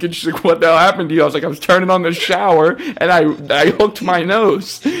mom's in the kitchen. She's like, "What the hell happened to you?" I was I was turning on the shower, and I hooked my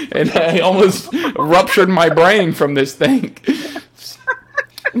nose, and I almost ruptured my brain from this thing.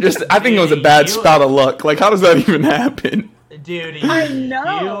 Just, I think it was a bad spout of luck. Like, how does that even happen? Dude, I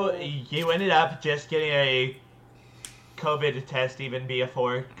know. You ended up just getting a COVID test even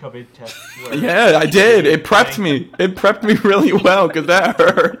before COVID test. Yeah, I did. It prepped me. It prepped me really well because that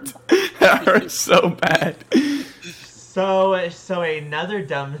hurt. That hurt so bad. So another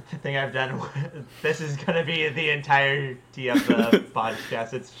dumb thing I've done. This is gonna be the entirety of the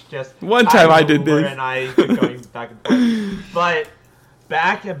podcast. It's just one time I did this, and I going back and forth. But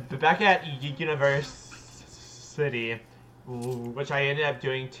back at university, which I ended up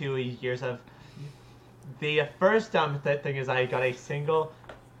doing 2 years of. The first dumb thing is I got a single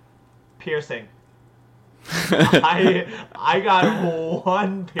piercing. I got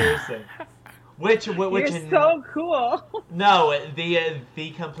one piercing. Which You're so cool. No,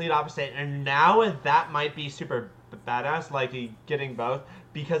 the complete opposite. And now that might be super badass, like getting both,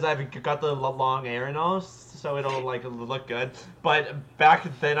 because I've got the long hair and all, so it'll like look good. But back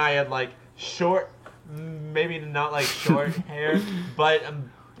then I had like short, maybe not like short hair, but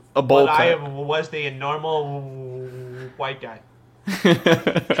a bowl cut. I was the normal white guy.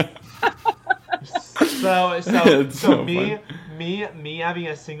 So me having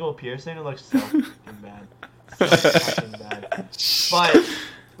a single piercing, it looks so fucking bad. So fucking bad. But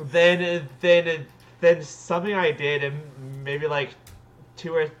then something I did, and maybe like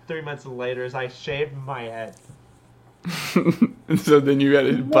 2 or 3 months later, is I shaved my head. So then you got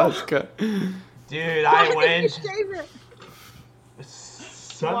a buzz cut. Dude, I went.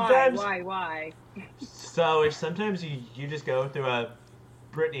 Sometimes. Why? So sometimes you just go through a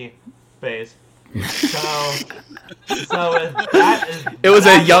Britney phase. So that is. It was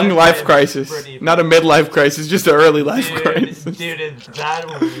a young life crisis, not a midlife crisis, just an early life crisis. Dude, that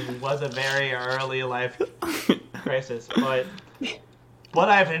was a very early life crisis, but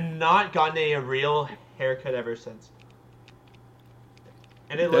I've not gotten a real haircut ever since.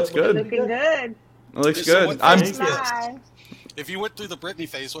 And That's good. Looking good. It looks So good. If you went through the Britney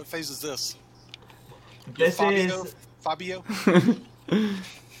phase, what phase is this? This Fabio?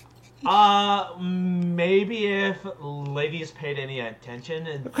 Maybe if ladies paid any attention,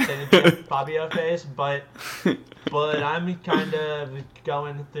 then it'd be a Fabio phase, but I'm kind of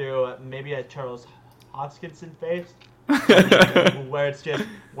going through maybe a Charles Hoskinson phase, where it's just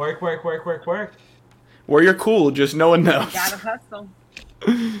work. Where you're cool, just no one knows. Gotta hustle.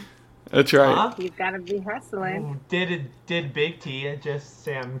 That's right. You've gotta be hustling. Did Big T just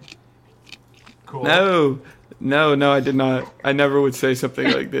say I'm cool? No, I did not. I never would say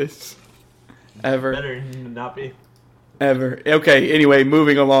something like this. Ever. Better not be. Ever. Okay, anyway,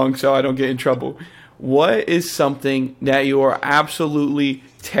 moving along so I don't get in trouble. What is something that you are absolutely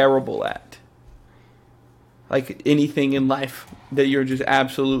terrible at? Like anything in life that you're just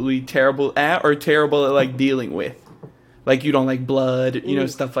absolutely terrible at or terrible at like dealing with? Like you don't like blood,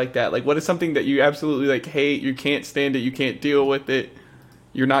 stuff like that. Like what is something that you absolutely like hate, you can't stand it, you can't deal with it,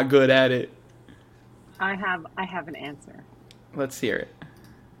 you're not good at it? I have an answer. Let's hear it.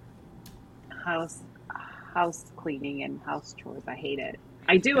 House cleaning and house chores. I hate it.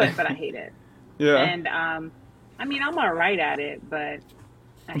 I do it, but I hate it. Yeah. And I mean, I'm alright at it, but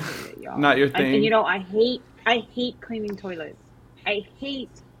I hate it, y'all. Not your thing. And I hate cleaning toilets. I hate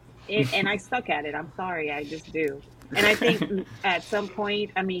it, and I suck at it. I'm sorry, I just do. And I think at some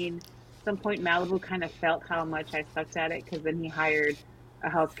point Malibu kind of felt how much I sucked at it, because then he hired a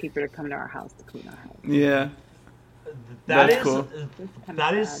housekeeper to come to our house to clean our house. Yeah. That's cool.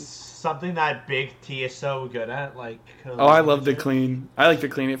 That is something that Big T is so good at. Like, I love to clean. I like to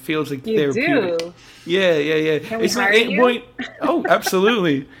clean. It feels like you therapeutic. Do? Yeah. Can we It's hire like you? Oh,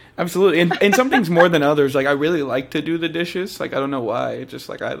 absolutely. And some things more than others. Like I really like to do the dishes. Like I don't know why. It's just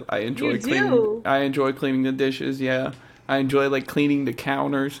like I enjoy cleaning. I enjoy cleaning the dishes. Yeah. I enjoy like cleaning the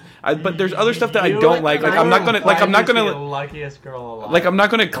counters. But there's other stuff that I don't like. Like I'm not gonna. The luckiest girl alive. Like I'm not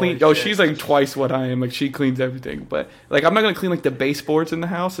gonna clean. Holy she's like twice what I am. Like she cleans everything. But like I'm not gonna clean like the baseboards in the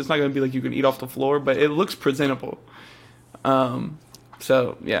house. It's not gonna be like you can eat off the floor. But it looks presentable.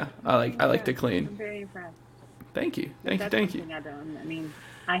 So yeah, I like to clean. I'm very impressed. Thank you. I don't. I mean,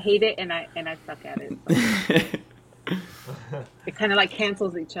 I hate it and I suck at it. So. It kind of like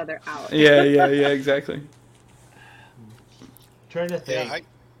cancels each other out. Yeah, exactly. Trying to think. Yeah,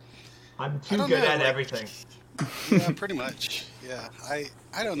 I'm too good at everything. Yeah, pretty much. Yeah, I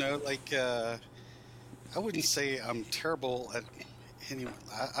don't know. Like, I wouldn't say I'm terrible at anyone.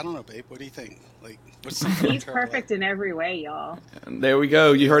 I don't know, babe. What do you think? Like, what's something He's perfect in every way, y'all. And there we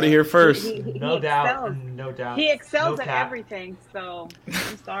go. You heard it here first. No doubt. He excels at everything. So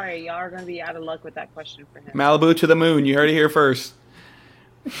I'm sorry, y'all are going to be out of luck with that question for him. Malibu to the moon. You heard it here first.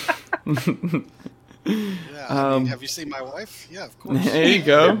 Yeah, I mean, have you seen my wife? Yeah, of course. There you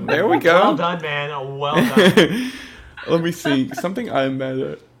go. There we go. Well done, man. Well done. Let me see. Something I'm bad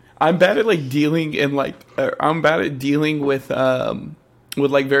at. I'm bad at like dealing in like. I'm bad at dealing with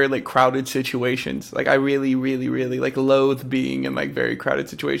like very like crowded situations. Like I really, really, really like loathe being in like very crowded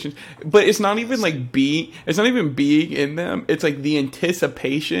situations. But it's not even like being in them. It's like the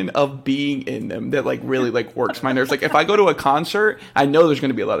anticipation of being in them that like really like works my nerves. Like if I go to a concert, I know there's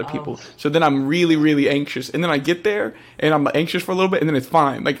going to be a lot of people. So then I'm really, really anxious. And then I get there and I'm anxious for a little bit and then it's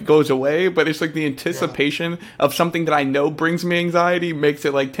fine. Like it goes away. But it's like the anticipation of something that I know brings me anxiety makes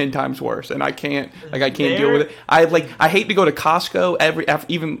it like 10 times worse. And I can't deal with it. I hate to go to Costco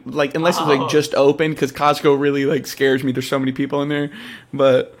even like unless it's like just open because Costco really like scares me. There's so many people in there,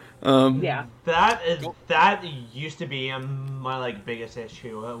 but that used to be my like biggest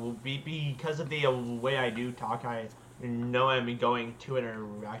issue. Because of the way I do talk, I know I'm going to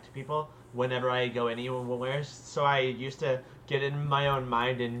interact with people whenever I go anywhere. So I used to get in my own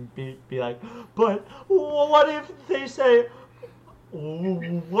mind and be like, but what if they say,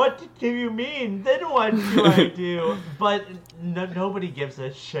 what do you mean? Then what do I do? But nobody gives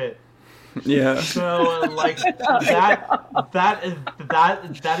a shit. Yeah. So like that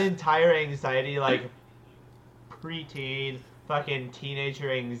entire anxiety, like preteen, fucking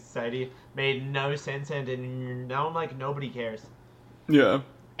teenager anxiety, made no sense, and now I'm like nobody cares. Yeah.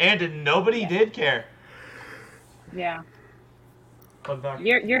 And nobody did care. Yeah. Fun fact.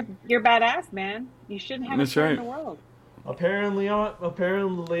 You're badass, man. You shouldn't have a care in the world. Apparently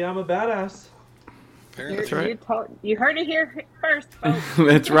I'm a badass. That's right. You heard it here first, folks.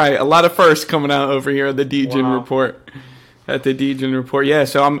 That's right. A lot of firsts coming out over here at the Degen report. At the Degen report, yeah.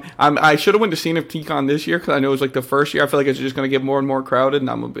 So I should have went to CNFTCon this year because I know it was like the first year. I feel like it's just going to get more and more crowded, and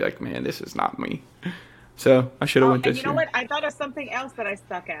I'm gonna be like, man, this is not me. So I should have went this year. You know what? I thought of something else that I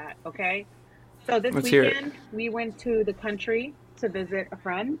suck at. Okay, so this weekend we went to the country to visit a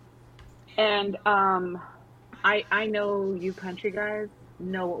friend, and I know you country guys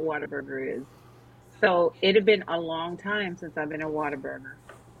know what Whataburger is. So it had been a long time since I've been a Whataburger.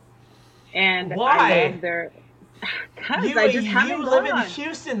 And why? I love their... Because I just haven't gone. You live in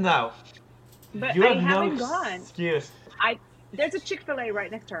Houston, though. But you I have haven't no gone. Excuse. There's a Chick-fil-A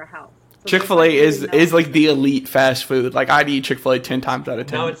right next to our house. So Chick-fil-A is like the elite fast food. Like I'd eat Chick-fil-A 10 times out of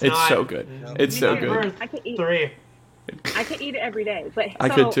 10. No, it's not. So good. No. It's so good. I could eat 3. I could eat it every day. But I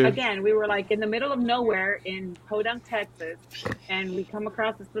could too. Again, we were like in the middle of nowhere in Podunk, Texas, and we come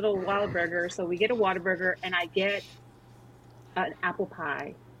across this little Whataburger. So we get a Whataburger, and I get an apple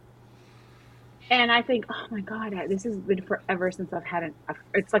pie. And I think, oh my God, this has been forever since I've had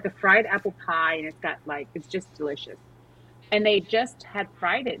it's like a fried apple pie, and it's just delicious. And they just had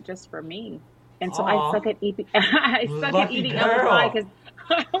fried it just for me. And so I suck at eating. I suck at eating apple pie because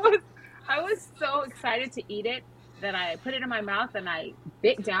I was so excited to eat it that I put it in my mouth and I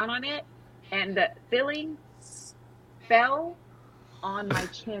bit down on it, and the filling fell on my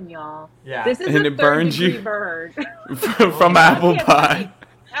chin, y'all. Yeah. This is and a it burns you burn. from apple pie.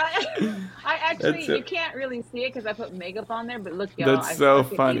 I actually, you can't really see it because I put makeup on there, but look, y'all. That's so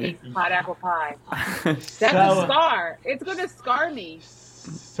funny. Hot apple pie. That's a scar. It's going to scar me.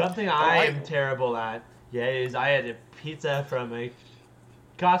 Something I am terrible at, is I had a pizza from a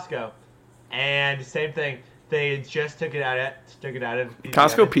Costco, and same thing. They just took it out of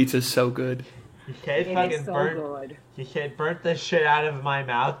Costco pizza is so good. It is so good. It burnt the shit out of my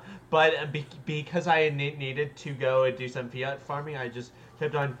mouth, but because I needed to go and do some fiat farming, I just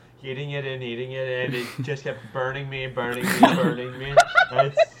kept on eating it, and it just kept burning me.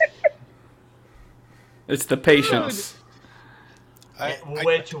 It's the patience.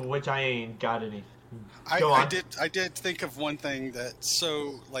 Which I ain't got any. I did think of one thing that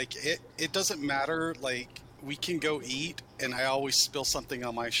it doesn't matter, like we can go eat and I always spill something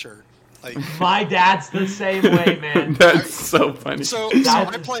on my shirt. Like my dad's the same way, man. That's so funny. So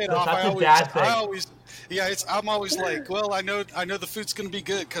I play it off. I'm always like, well, I know the food's gonna be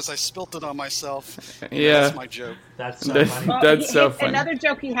good because I spilt it on myself. Yeah, that's my joke. That's so funny. Well, that's so funny. Another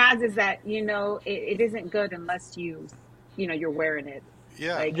joke he has is that it isn't good unless you're wearing it.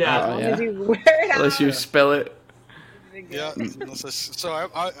 Yeah. Like, as long as you wear it unless you spill it. Yeah. So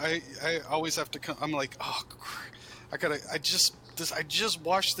I always have to come. I'm like, oh, I just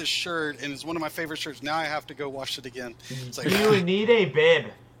washed this shirt and it's one of my favorite shirts. Now I have to go wash it again. It's like, you need a bib.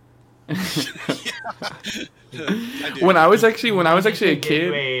 When I was actually a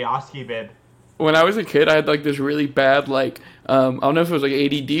kid, a Oski bib. When I was a kid, I had like this really bad I don't know if it was like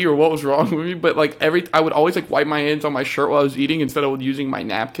ADD or what was wrong with me, but I would always wipe my hands on my shirt while I was eating instead of using my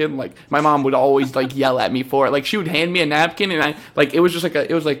napkin. Like my mom would always yell at me for it. Like she would hand me a napkin and it was just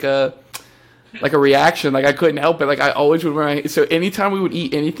like a reaction. Like I couldn't help it. Like I always would wear. So anytime we would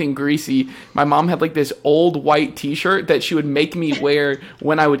eat anything greasy, my mom had like this old white T-shirt that she would make me wear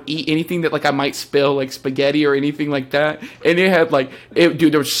when I would eat anything that like I might spill, like spaghetti or anything like that. And it had like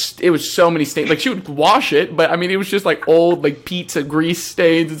it was so many stains. Like she would wash it, but I mean it was just like old like pizza grease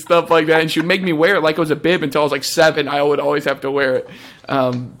stains and stuff like that. And she would make me wear it like it was a bib until I was like 7. I would always have to wear it.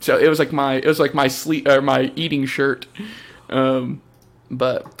 So it was like my sleep or my eating shirt.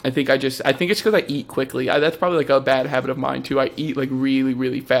 But I think it's because I eat quickly. That's probably like a bad habit of mine too. I eat like really,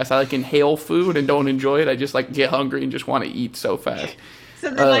 really fast. I like inhale food and don't enjoy it. I just like get hungry and just want to eat so fast. So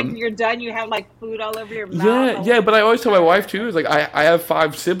then, like, when you're done, you have like food all over your mouth. Yeah. But I always tell my wife too. Is like I have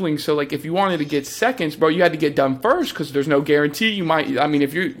 5 siblings, so like if you wanted to get seconds, bro, you had to get done first because there's no guarantee you might. I mean,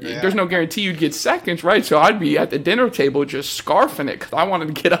 there's no guarantee you'd get seconds, right? So I'd be at the dinner table just scarfing it because I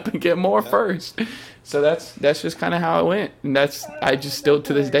wanted to get up and get more first. So that's just kind of how it went, and I just still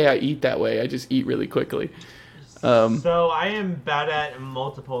to this day I eat that way. I just eat really quickly. So I am bad at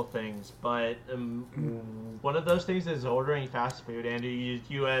multiple things, but one of those things is ordering fast food. And you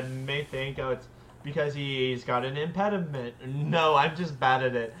may think, oh, it's because he's got an impediment. No, I'm just bad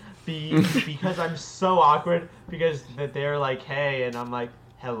at it. Because I'm so awkward. Because they're like, hey, and I'm like,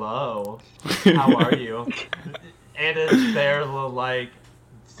 hello, how are you? And they're like,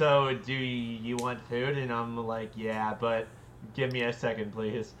 so do you want food? And I'm like, yeah, but give me a second,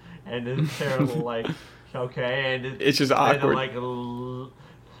 please. And they're like, okay, and it's just awkward.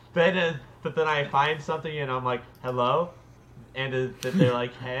 Then I find something and I'm like, hello, and they're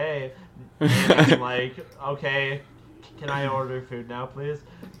like, hey, and I'm like, okay, can I order food now, please?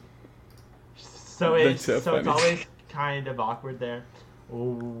 So it's always kind of awkward there.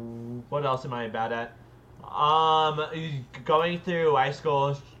 Ooh, what else am I bad at? Going through high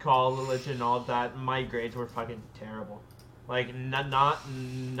school, college, and all of that, my grades were fucking terrible. Like not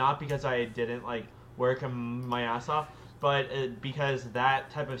because I didn't like work my ass off, but because that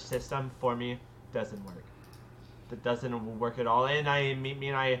type of system for me doesn't work. That doesn't work at all. And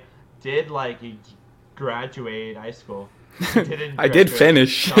I did like graduate high school. I did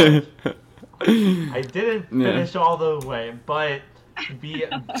finish. I didn't finish all the way, but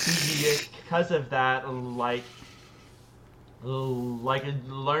because of that, like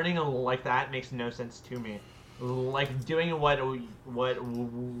learning like that makes no sense to me. Like doing what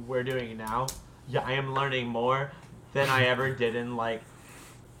we're doing now. Yeah, I am learning more than I ever did in like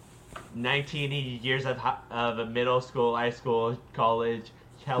 19 years of middle school, high school, college,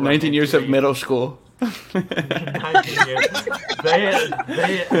 19 years of middle school. 19 years.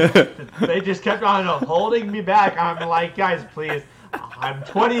 They just kept on holding me back. I'm like, guys, please. I'm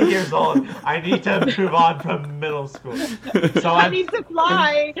 20 years old. I need to move on from middle school. So I need to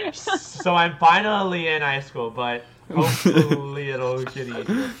fly. So I'm finally in high school, but hopefully it'll get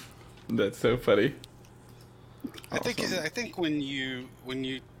easier. That's so funny. Awesome. I think when you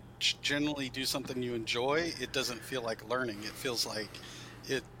generally do something you enjoy, it doesn't feel like learning. It feels like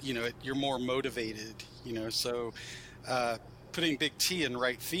you're more motivated. So putting Big T in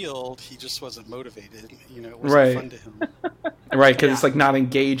right field, he just wasn't motivated. It wasn't fun to him. Right, because it's like not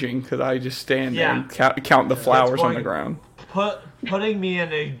engaging. Because I just stand there and count the flowers on the ground. Putting me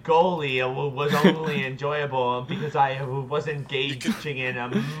in a goalie was only enjoyable because I was engaging in a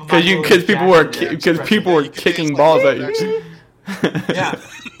because people were kicking balls at you. Yeah.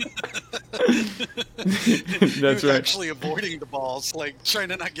 That's right. Actually avoiding the balls, like trying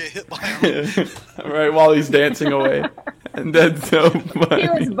to not get hit by them. Right, while he's dancing away. And that's so funny. He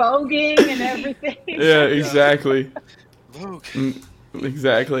was voguing and everything. Yeah, exactly. Vogue.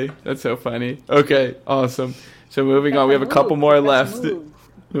 Exactly. That's so funny. Okay, awesome. So moving on, we have a couple more left. We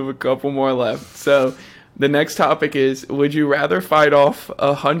have a couple more left. So the next topic is, would you rather fight off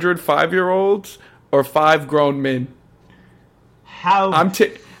 100 5-year-olds or 5 grown men? How? I'm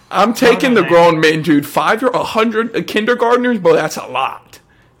taking the grown men, dude. 100 kindergartners, bro, that's a lot.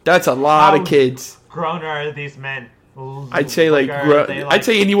 That's a lot of kids. Grown are these men? I'd say I'd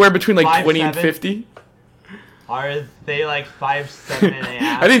say anywhere between like 20 and 50. Are they like 5'7" and a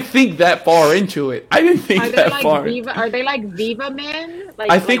half? I didn't think that far into it. I didn't think that far. Are they like Viva men?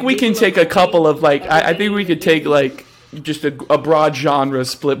 I think we can take a couple of like. I think we could take like just a broad genre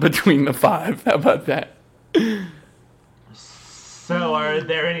split between the 5. How about that? So are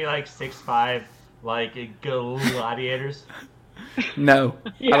there any like 6'5" like gladiators? No,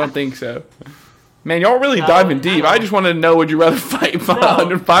 I don't think so. Man, y'all really diving deep. I just wanted to know: would you rather fight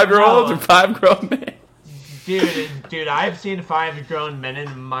 100 5-year-olds or 5 grown men? Dude, I've seen 5 grown men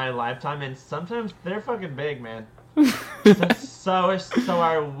in my lifetime, and sometimes they're fucking big, man. so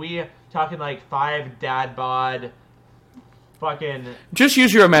are we talking like 5 dad bod, fucking? Just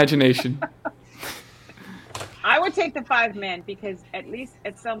use your imagination. I would take the 5 men because at least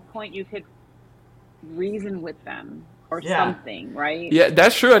at some point you could reason with them or something, right? Yeah,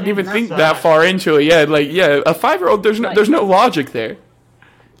 that's true. I didn't even think that far into it. Yeah, like a 5-year-old. There's no logic there.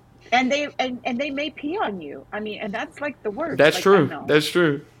 And they may pee on you. I mean, and that's like the worst. That's like, true. That's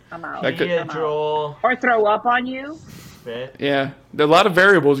true. I'm out. I'm out. Or throw up on you. Spit. Yeah, there are a lot of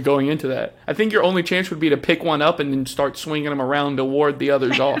variables going into that. I think your only chance would be to pick one up and then start swinging them around to ward the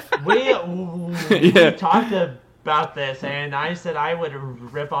others off. We talked about this, and I said I would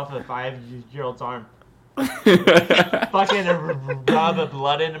rip off a 5-year-old's arm. Fucking rub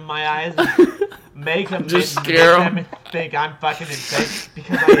blood into my eyes. Make them scare them. Think I'm fucking insane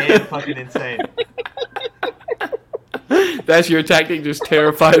because I am fucking insane. That's your tactic, just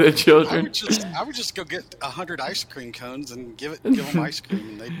terrify the children. I would just go get 100 ice cream cones and give them ice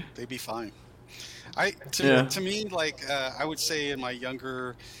cream, and they'd be fine. To me, like I would say in my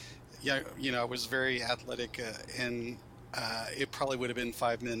younger, I was very athletic, and it probably would have been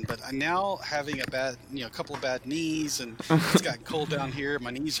 5 men. But now having a couple of bad knees, and it's got cold down here,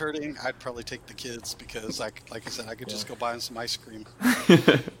 my knees hurting, I'd probably take the kids because, like I said, I could just go buy them some ice cream.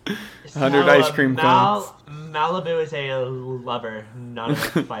 100 ice cream cones. Malibu is a lover, not a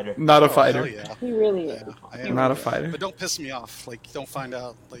fighter. Not a fighter. Yeah. He really is. I am not a fighter. But don't piss me off. Like, don't find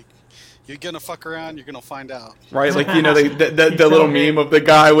out. Like, you're gonna fuck around. You're gonna find out. Right, like the little meme of the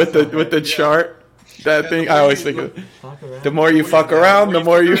guy with the chart. That thing, I always think of. The more you fuck around, the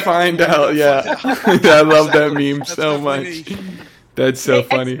more you find out. Yeah, I love that meme so much. That's so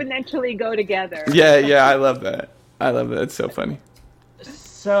funny. Exponentially go together. Yeah, I love that. It's so funny.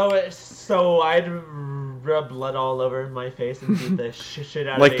 So I'd rub blood all over my face and beat the shit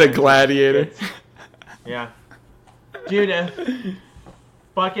out of like the gladiator. Yeah, dude,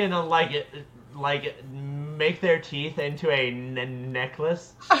 fucking make their teeth into a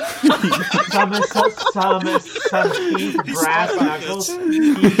necklace. some teeth, brass knuckles.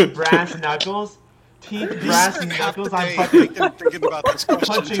 I'm fucking thinking about this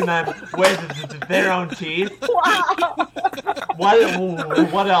question. punching them with their own teeth. Wow.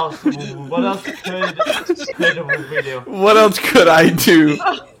 What else? What else could we do? What else could I do?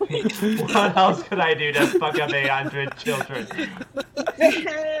 What else could I do to fuck up 800 children?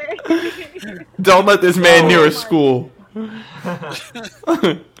 Don't let this man near a school.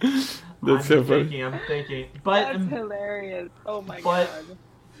 That's so funny. I'm thinking. But, that's hilarious. Oh my god.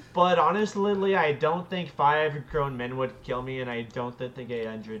 But honestly, I don't think 5 grown men would kill me, and I don't think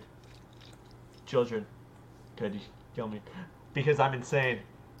 800 children could kill me. Because I'm insane.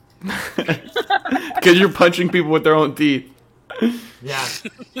 Because you're punching people with their own teeth. Yeah.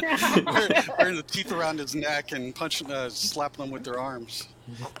 Wearing the teeth around his neck and slapping them with their arms.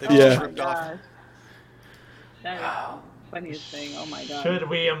 They just ripped off. That is the funniest thing. Oh my god. Should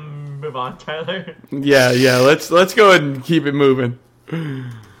we move on, Tyler? Yeah. Let's go ahead and keep it moving.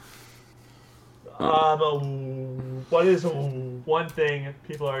 What is one thing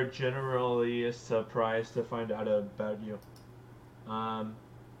people are generally surprised to find out about you?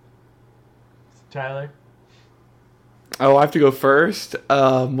 Tyler? Oh, I have to go first.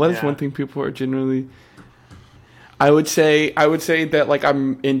 What is one thing people are generally? I would say that like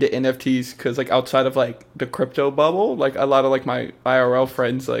I'm into NFTs because like outside of like the crypto bubble, like a lot of like my IRL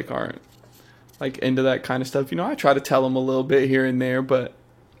friends like aren't like into that kind of stuff. I try to tell them a little bit here and there, but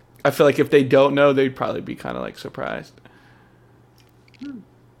I feel like if they don't know, they'd probably be kind of like surprised.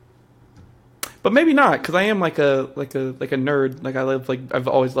 But maybe not, because I am like a nerd. Like I've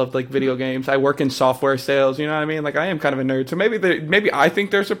always loved like video games. I work in software sales. You know what I mean? Like I am kind of a nerd. So maybe I think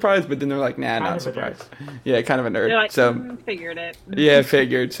they're surprised, but then they're like, nah, not surprised. Yeah, kind of a nerd. Like, so figured it. Yeah,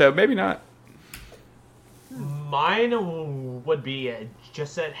 figured. So maybe not. Mine would be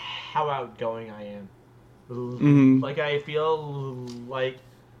just at how outgoing I am. Mm-hmm. Like I feel like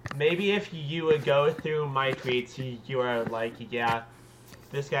maybe if you would go through my tweets, you are like, yeah.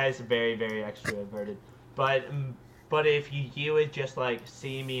 This guy's very, very extroverted. But if you would just like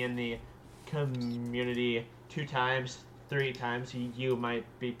see me in the community 2 times, 3 times, you might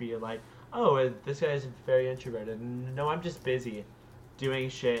be like, oh, this guy's very introverted. No, I'm just busy doing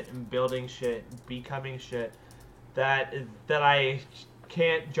shit and building shit, becoming shit that I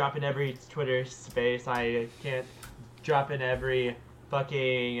can't drop in every Twitter space. I can't drop in every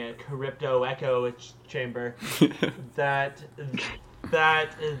fucking crypto echo chamber that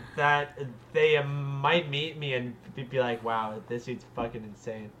they might meet me and be like, wow, this dude's fucking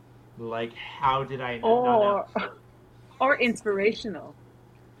insane. Like, how did I not know? Or inspirational.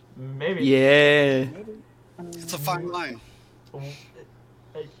 Maybe. Yeah. It's a fine line.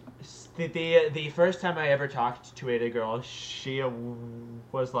 The first time I ever talked to ADAGurl, she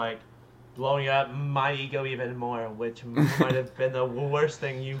was like, blowing up my ego even more, which might have been the worst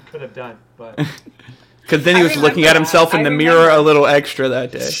thing you could have done. But because then he was looking at himself in the mirror a little extra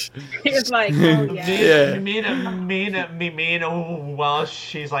that day. He was like, "Oh yeah." Me, while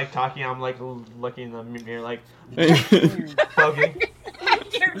she's like talking, I'm like looking in the mirror, like bogey.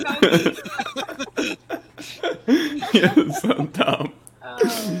 You're bogey. Yeah, so dumb.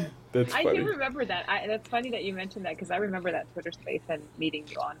 That's I funny. do remember that. That's funny that you mentioned that because I remember that Twitter space and meeting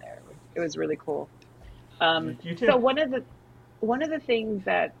you on there. It was really cool. You too. So one of the things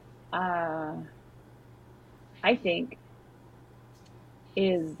that I think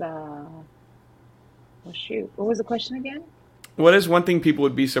is well, shoot, what was the question again? What is one thing people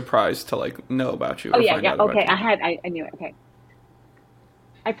would be surprised to like know about you? Oh or yeah, find yeah. out about Okay, you? I knew it. Okay,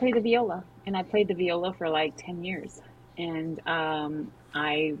 I played the viola, and I played the viola for like 10 years, and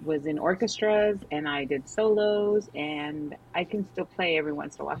I was in orchestras, and I did solos, and I can still play every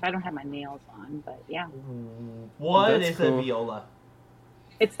once in a while. If I don't have my nails on, but yeah. What That's is cool. a viola?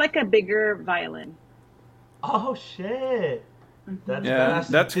 It's like a bigger violin. Oh shit! That's Yeah, badass.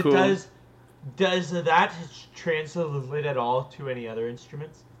 that's cool. Does that translate at all to any other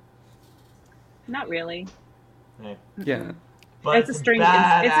instruments? Not really. Right. Yeah. But It's a string. It's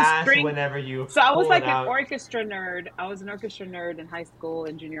badass a string. whenever you. So I was pull like it an out. orchestra nerd. I was an orchestra nerd in high school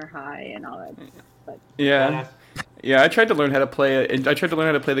and junior high and all that. But Yeah. Badass. Yeah, I tried to learn how to play it. I tried to learn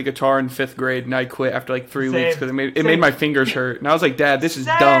how to play the guitar in 5th grade, and I quit after like 3 weeks because it made my fingers hurt. And I was like, Dad, this is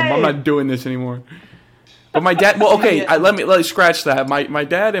dumb. I'm not doing this anymore. But my dad, well, okay, let me scratch that. My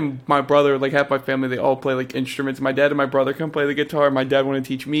dad and my brother, like half my family, they all play like instruments. My dad and my brother can play the guitar. My dad wanted to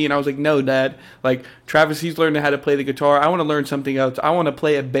teach me, and I was like, no, Dad. Like Travis, he's learning how to play the guitar. I want to learn something else. I want to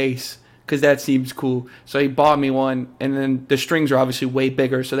play a bass because that seems cool. So he bought me one, and then the strings are obviously way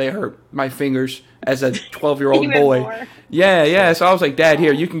bigger, so they hurt my fingers as a 12-year-old Even boy. more. Yeah. So I was like, Dad,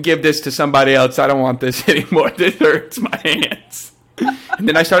 here, you can give this to somebody else. I don't want this anymore. This hurts my hands. And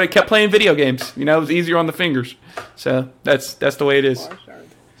then I kept playing video games. You know, it was easier on the fingers. So that's the way it is. For sure.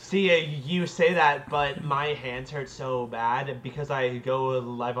 See, you say that, but my hands hurt so bad because I go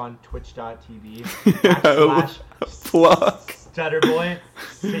live on Twitch.tv Plug. Stutterboy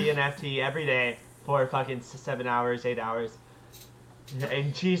CNFT every day for fucking 7 hours, 8 hours.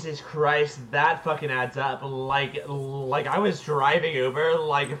 And Jesus Christ, that fucking adds up. Like I was driving Uber,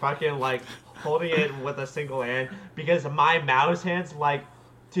 like fucking like holding it with a single hand because my mouse hands, like,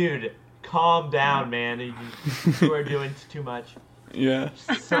 dude, calm down, man. You are doing too much. Yeah.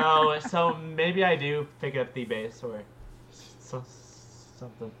 So maybe I do pick up the bass or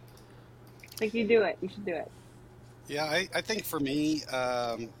something. Like you do it. You should do it. Yeah, I think for me,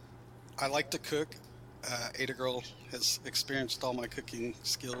 I like to cook. ADAGurl has experienced all my cooking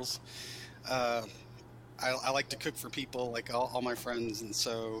skills. I like to cook for people, like all my friends, and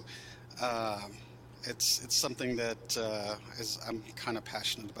so it's something that I'm kind of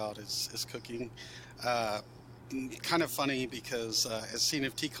passionate about is cooking. Kind of funny because at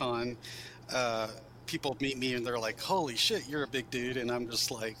CNFTCon, people meet me and they're like, "Holy shit, you're a big dude," and I'm just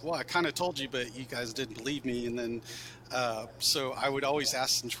like, "Well, I kind of told you, but you guys didn't believe me." And then so I would always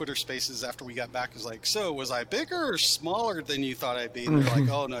ask in Twitter Spaces after we got back, "Is like, so was I bigger or smaller than you thought I'd be?" And they're like,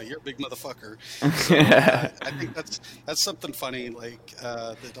 "Oh no, you're a big motherfucker." So I think that's something funny, like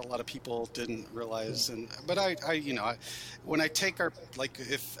that a lot of people didn't realize. But I when I take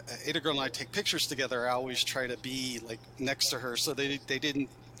if ADAGurl and I take pictures together, I always try to be like next to her, so they didn't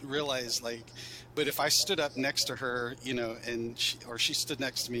realize like. But if I stood up next to her, and she stood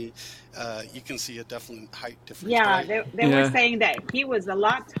next to me, you can see a definite height difference. Yeah, they were saying that he was a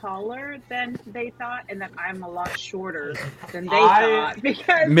lot taller than they thought, and that I'm a lot shorter than they thought.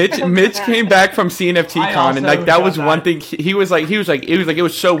 Because Mitch came back from CNFTCon, and like that was one thing he was like it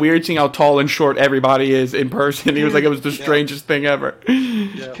was so weird seeing how tall and short everybody is in person. He was like it was the strangest thing ever.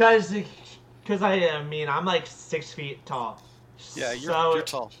 Because I'm like 6 feet tall. Yeah, you're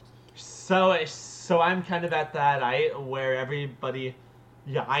tall. So I'm kind of at that height where everybody,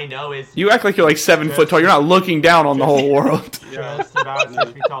 I know is. You act like you're like 7 foot tall. You're not looking down on the whole world. Just about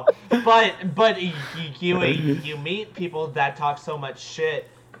 6 feet tall. But you meet people that talk so much shit,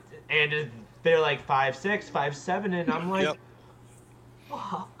 and they're like 5'6", 5'7", and I'm like,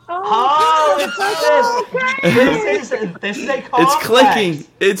 this is a complex. It's clicking.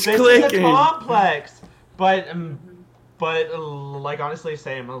 It's clicking. This is a complex. But like honestly,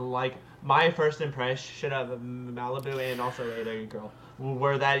 same. Like my first impression of Malibu and also ADAGurl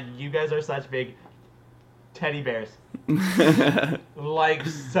were that you guys are such big teddy bears. Like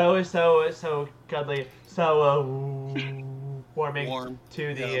so cuddly, so warming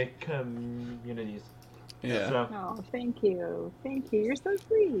to the communities. Yeah. So. Oh, thank you. You're so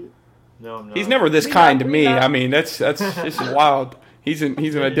sweet. No, I'm not. He's never this kind to me. I mean, that's just wild. He's in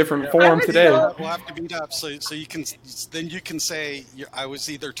a different form today. We'll have to meet up so you can say I was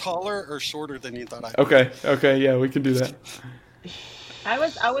either taller or shorter than you thought I was. Okay, yeah, we can do that. I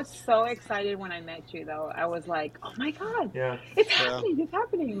was so excited when I met you, though. I was like, oh my God, it's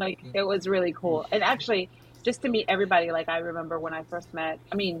happening. Like, it was really cool. And actually, just to meet everybody, like, I remember when I first met,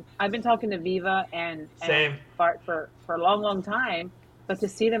 I mean, I've been talking to Viva and Bart for a long, long time, but to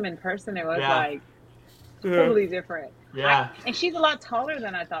see them in person, it was like totally different. Yeah. And she's a lot taller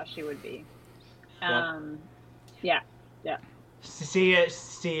than I thought she would be. Yeah.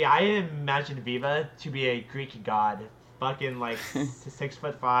 See, I imagined Viva to be a Greek god, fucking like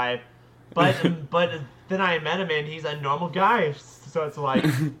 6'5", but then I met him and he's a normal guy, so it's like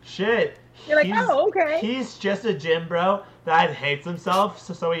shit. You're like, oh, okay. He's just a gym bro that hates himself,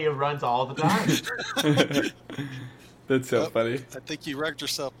 so he runs all the time. That's so funny. I think you wrecked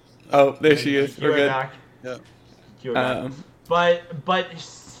yourself. Oh, there she is. We're good. Back. Yeah. But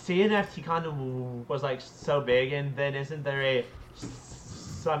CNFTCon was like so big, and then isn't there a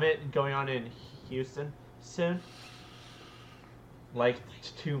summit going on in Houston soon? Like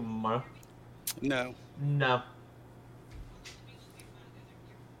tomorrow? No.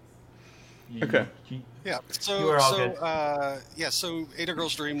 Okay. Yeah. So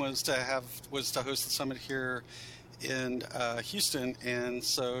ADAGurl's dream was to host the summit here in Houston, and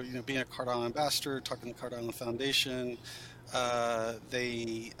so being a Cardano ambassador, talking to the Cardano Foundation,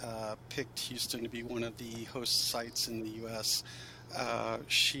 they picked Houston to be one of the host sites in the U.S.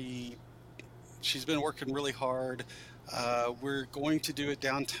 She's been working really hard. We're going to do it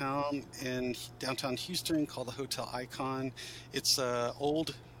downtown in downtown Houston, called the Hotel Icon. It's an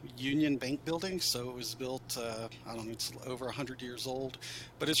old Union Bank building, so it was built, it's over 100 years old,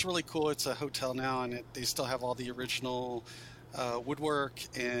 but it's really cool. It's a hotel now, and they still have all the original woodwork,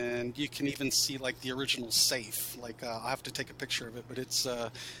 and you can even see like the original safe. Like I'll have to take a picture of it, but it's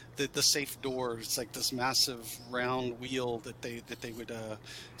the safe door. It's like this massive round wheel that they would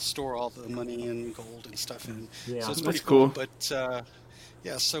store all the money and gold and stuff in. Yeah. So it's pretty cool. But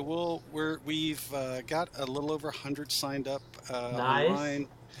so we've got a little over 100 signed up online.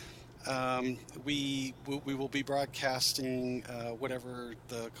 We will be broadcasting whatever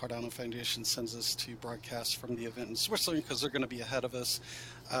the Cardano Foundation sends us to broadcast from the event in Switzerland, because they're going to be ahead of us.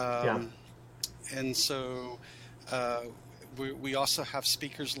 And so we also have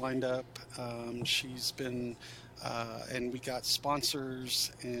speakers lined up. She's been and we got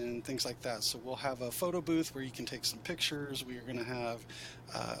sponsors and things like that. So we'll have a photo booth where you can take some pictures. We are going to have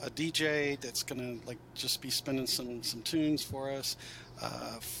a DJ that's going to just be spinning some tunes for us.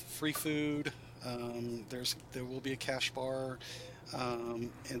 Free food. There will be a cash bar,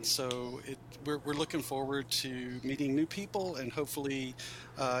 and so we're looking forward to meeting new people, and hopefully,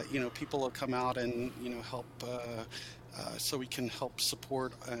 people will come out and help. So we can help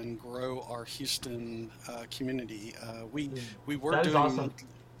support and grow our Houston community. We were doing awesome.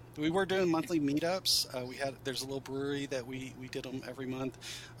 We were doing monthly meetups. There's a little brewery that we did them every month,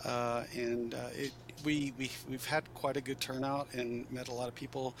 and we've had quite a good turnout and met a lot of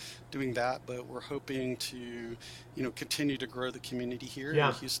people doing that. But we're hoping to continue to grow the community here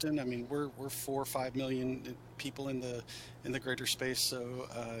in Houston. I mean, we're 4 or 5 million people in the greater space, so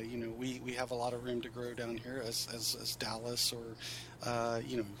we have a lot of room to grow down here as Dallas or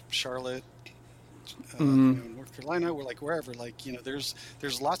Charlotte. North Carolina, we're like wherever, there's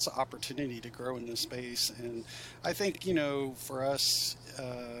lots of opportunity to grow in this space. And I think for us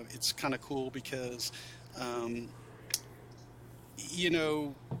it's kind of cool because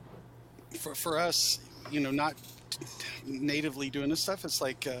for us not natively doing this stuff, it's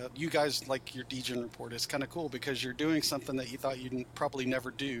like you guys, like your Degen report, is kind of cool because you're doing something that you thought you'd probably never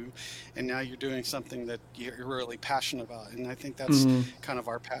do, and now you're doing something that you're really passionate about. And I think that's kind of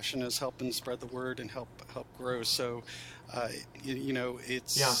our passion, is helping spread the word and help grow. So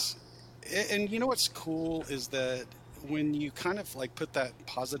it's and what's cool is that when you kind of put that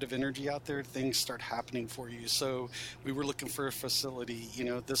positive energy out there, things start happening for you. So we were looking for a facility.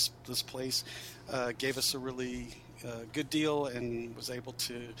 This place gave us a really good deal and was able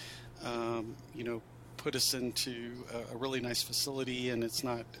to put us into a really nice facility, and it's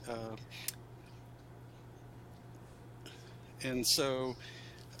not and so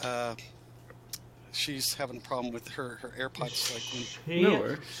she's having a problem with her AirPods.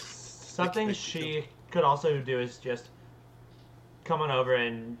 Something she could also do is just come on over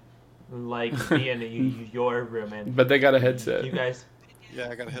and be in your room, and but they got a headset. You guys,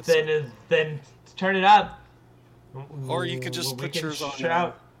 I got a headset. Then turn it up. Or you could just put yours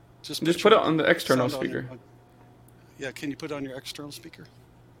on. Just put it on the external speaker. Yeah, can you put it on your external speaker?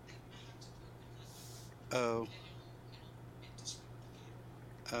 Oh.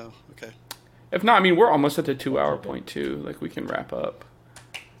 Oh, okay. If not, I mean, we're almost at the 2-hour point too. Like, we can wrap up.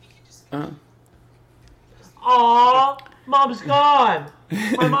 Aw, Mom's gone.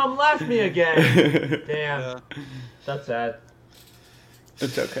 My mom left me again. Damn. Yeah. That's sad.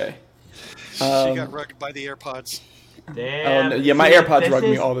 It's okay. She got rugged by the AirPods. Damn. No, yeah, my See, AirPods rug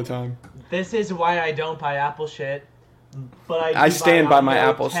me all the time. This is why I don't buy Apple shit. But I stand by my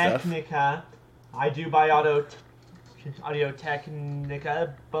Apple Technica. I do buy Audio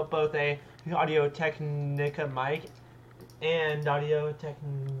Technica, but both a Audio Technica mic and Audio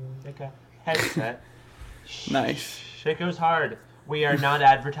Technica headset. Nice. Shit goes hard. We are not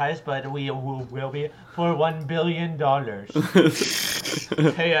advertised, but we will be for $1 billion.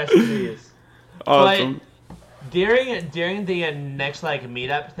 Pay us, please. Awesome. But during the next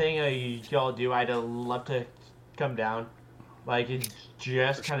meetup thing y'all do, I'd love to come down,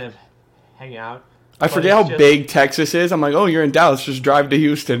 just kind of hang out. I forget how big Texas is. I'm like, oh, you're in Dallas. Just drive to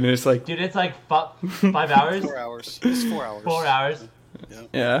Houston, and it's like, dude, it's 5 hours. 4 hours. It's 4 hours. 4 hours.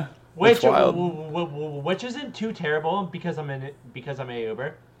 Yeah. Which isn't too terrible because I'm a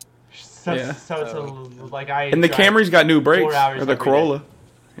Uber. So it's and the Camry's got new brakes, or the Corolla.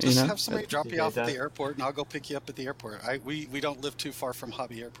 Just have somebody drop you off at the airport, and I'll go pick you up at the airport. We don't live too far from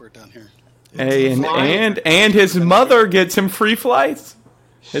Hobby Airport down here. Hey, and his mother gets him free flights.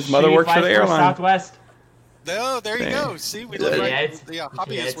 His mother works for the airline. Southwest. Oh, there you go. See, we live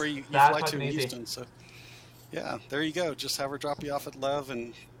Hobby is where you fly to in Houston. So, yeah, there you go. Just have her drop you off at Love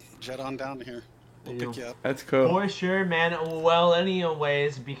and jet on down here. We'll pick you up. That's cool. For sure, man. Well,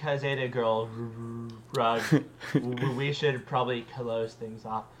 anyways, because ADAGurl rug, we should probably close things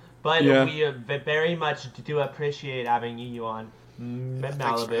off. But we very much do appreciate having you on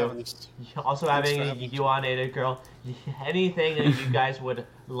Malibu. Also having you on ADAGurl. Anything that you guys would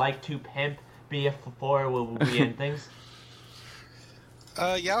like to pimp before we end things?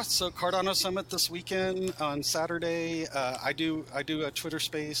 So Cardano Summit this weekend on Saturday. I do a Twitter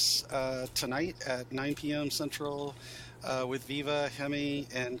space tonight at 9 p.m. Central with Viva, Hemi,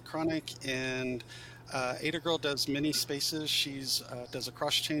 and Chronic. And ADAGurl does many spaces. She's does a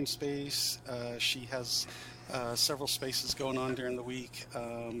cross-chain space. She has several spaces going on during the week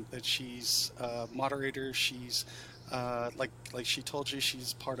that she's moderator. She's like she told you,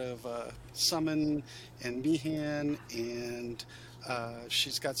 she's part of Summon and Meehan, and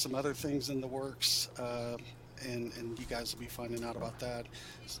she's got some other things in the works, and you guys will be finding out about that.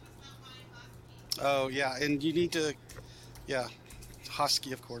 Oh yeah, and you need to,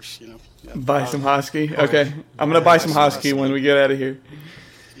 Hosky, of course, buy some Hosky. Okay, I'm gonna buy some Hosky when we get out of here.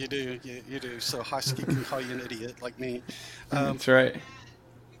 You do. So Hosky can call you an idiot like me. That's right.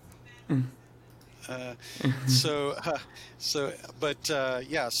 So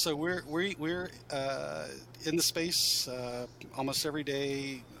we're in the space almost every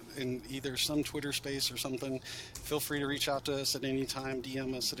day in either some Twitter space or something. Feel free to reach out to us at any time,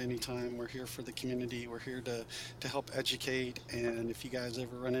 DM us at any time. We're here for the community. We're here to help educate. And if you guys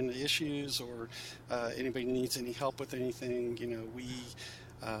ever run into issues or anybody needs any help with anything,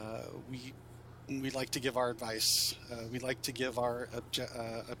 we like to give our advice. We like to give our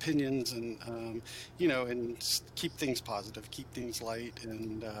opinions, and and keep things positive, keep things light.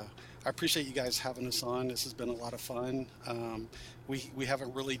 And I appreciate you guys having us on. This has been a lot of fun. We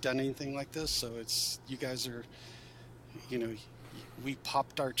haven't really done anything like this, so it's you guys are, we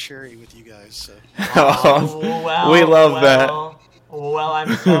popped our cherry with you guys. So. We love that. Well,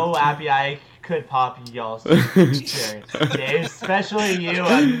 I'm so happy I could pop y'all's cherry. Especially you,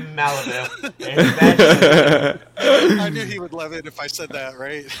 Malibu. I knew he would love it if I said that,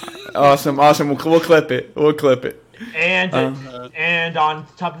 right? Awesome. We'll clip it. And on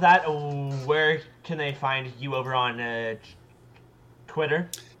top of that, where can they find you over on Twitter?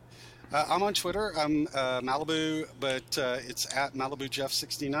 I'm on Twitter. I'm Malibu, but it's at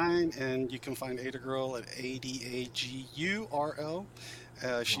MalibuJeff69, and you can find ADAGurl at ADAGurl.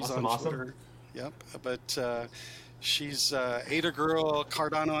 She's awesome, on Twitter. Awesome. Yep, but she's ADAGurl,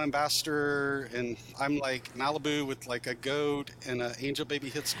 Cardano ambassador, and I'm like Malibu with like a goat and an Angel Baby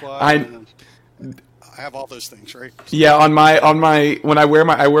Hit Squad. I have all those things, right? Yeah, on my when I wear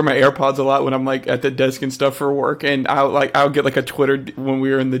my AirPods a lot when I'm like at the desk and stuff for work, and I'll get like a Twitter when we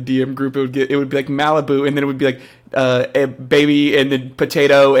were in the DM group. It would be like Malibu, and then it would be like a baby and then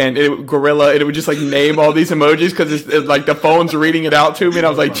potato and gorilla, and it would just like name all these emojis because it's like the phone's reading it out to me, and I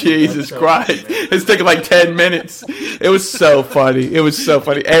was like, Jesus Christ, it's taking like 10 minutes. It was so funny.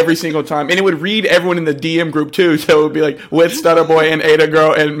 Every single time, and it would read everyone in the DM group too. So it would be like with Stutterboy and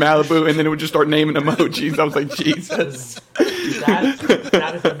ADAGurl and Malibu, and then it would just start naming emojis. I was like, Jesus,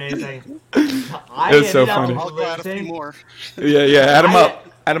 that is amazing. It's so funny. I'll go add a few more. Yeah, add them up.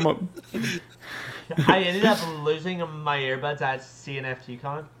 Add them up. I ended up losing my earbuds at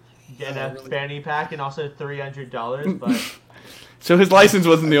CNFTCon, getting a fanny pack and also $300, but. So his license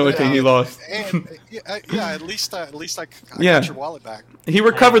wasn't the only thing he lost. And, at least I got your wallet back. He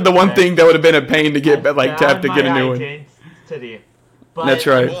recovered the one thing that would have been a pain to get, to have to get a new one. But, that's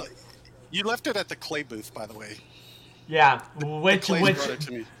right. Well, you left it at the clay booth, by the way. Yeah,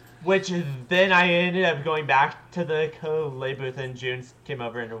 Which then I ended up going back to the clay booth, and Junes came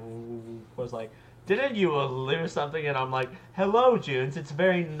over and was like, "Didn't you lose something?" And I'm like, "Hello, Junes. It's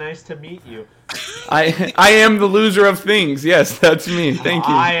very nice to meet you." I am the loser of things. Yes, that's me. Thank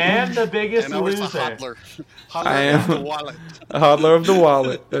you. I am the biggest loser. I am the wallet. A hodler of the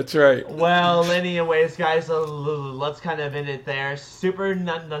wallet. That's right. Well, anyways, guys, let's kind of end it there. Super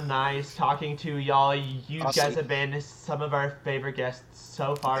nice talking to y'all. You guys have been some of our favorite guests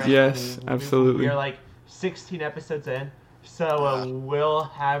so far. Yes, absolutely. We're like 16 episodes in, so we'll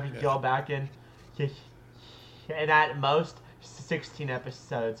have y'all back in at most 16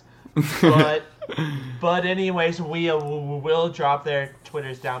 episodes. But anyways, we will drop their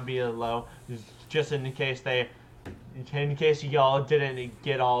Twitters down below, just in case y'all didn't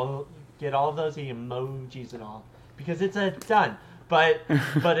get all of those emojis and all, because it's done. But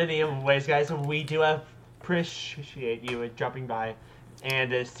anyways, guys, we do appreciate you dropping by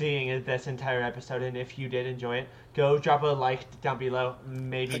and seeing this entire episode. And if you did enjoy it, go drop a like down below,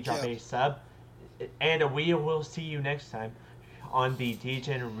 maybe drop a sub, and we will see you next time on the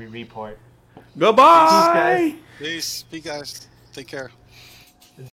Degen Report. Goodbye. Peace, guys. Take care.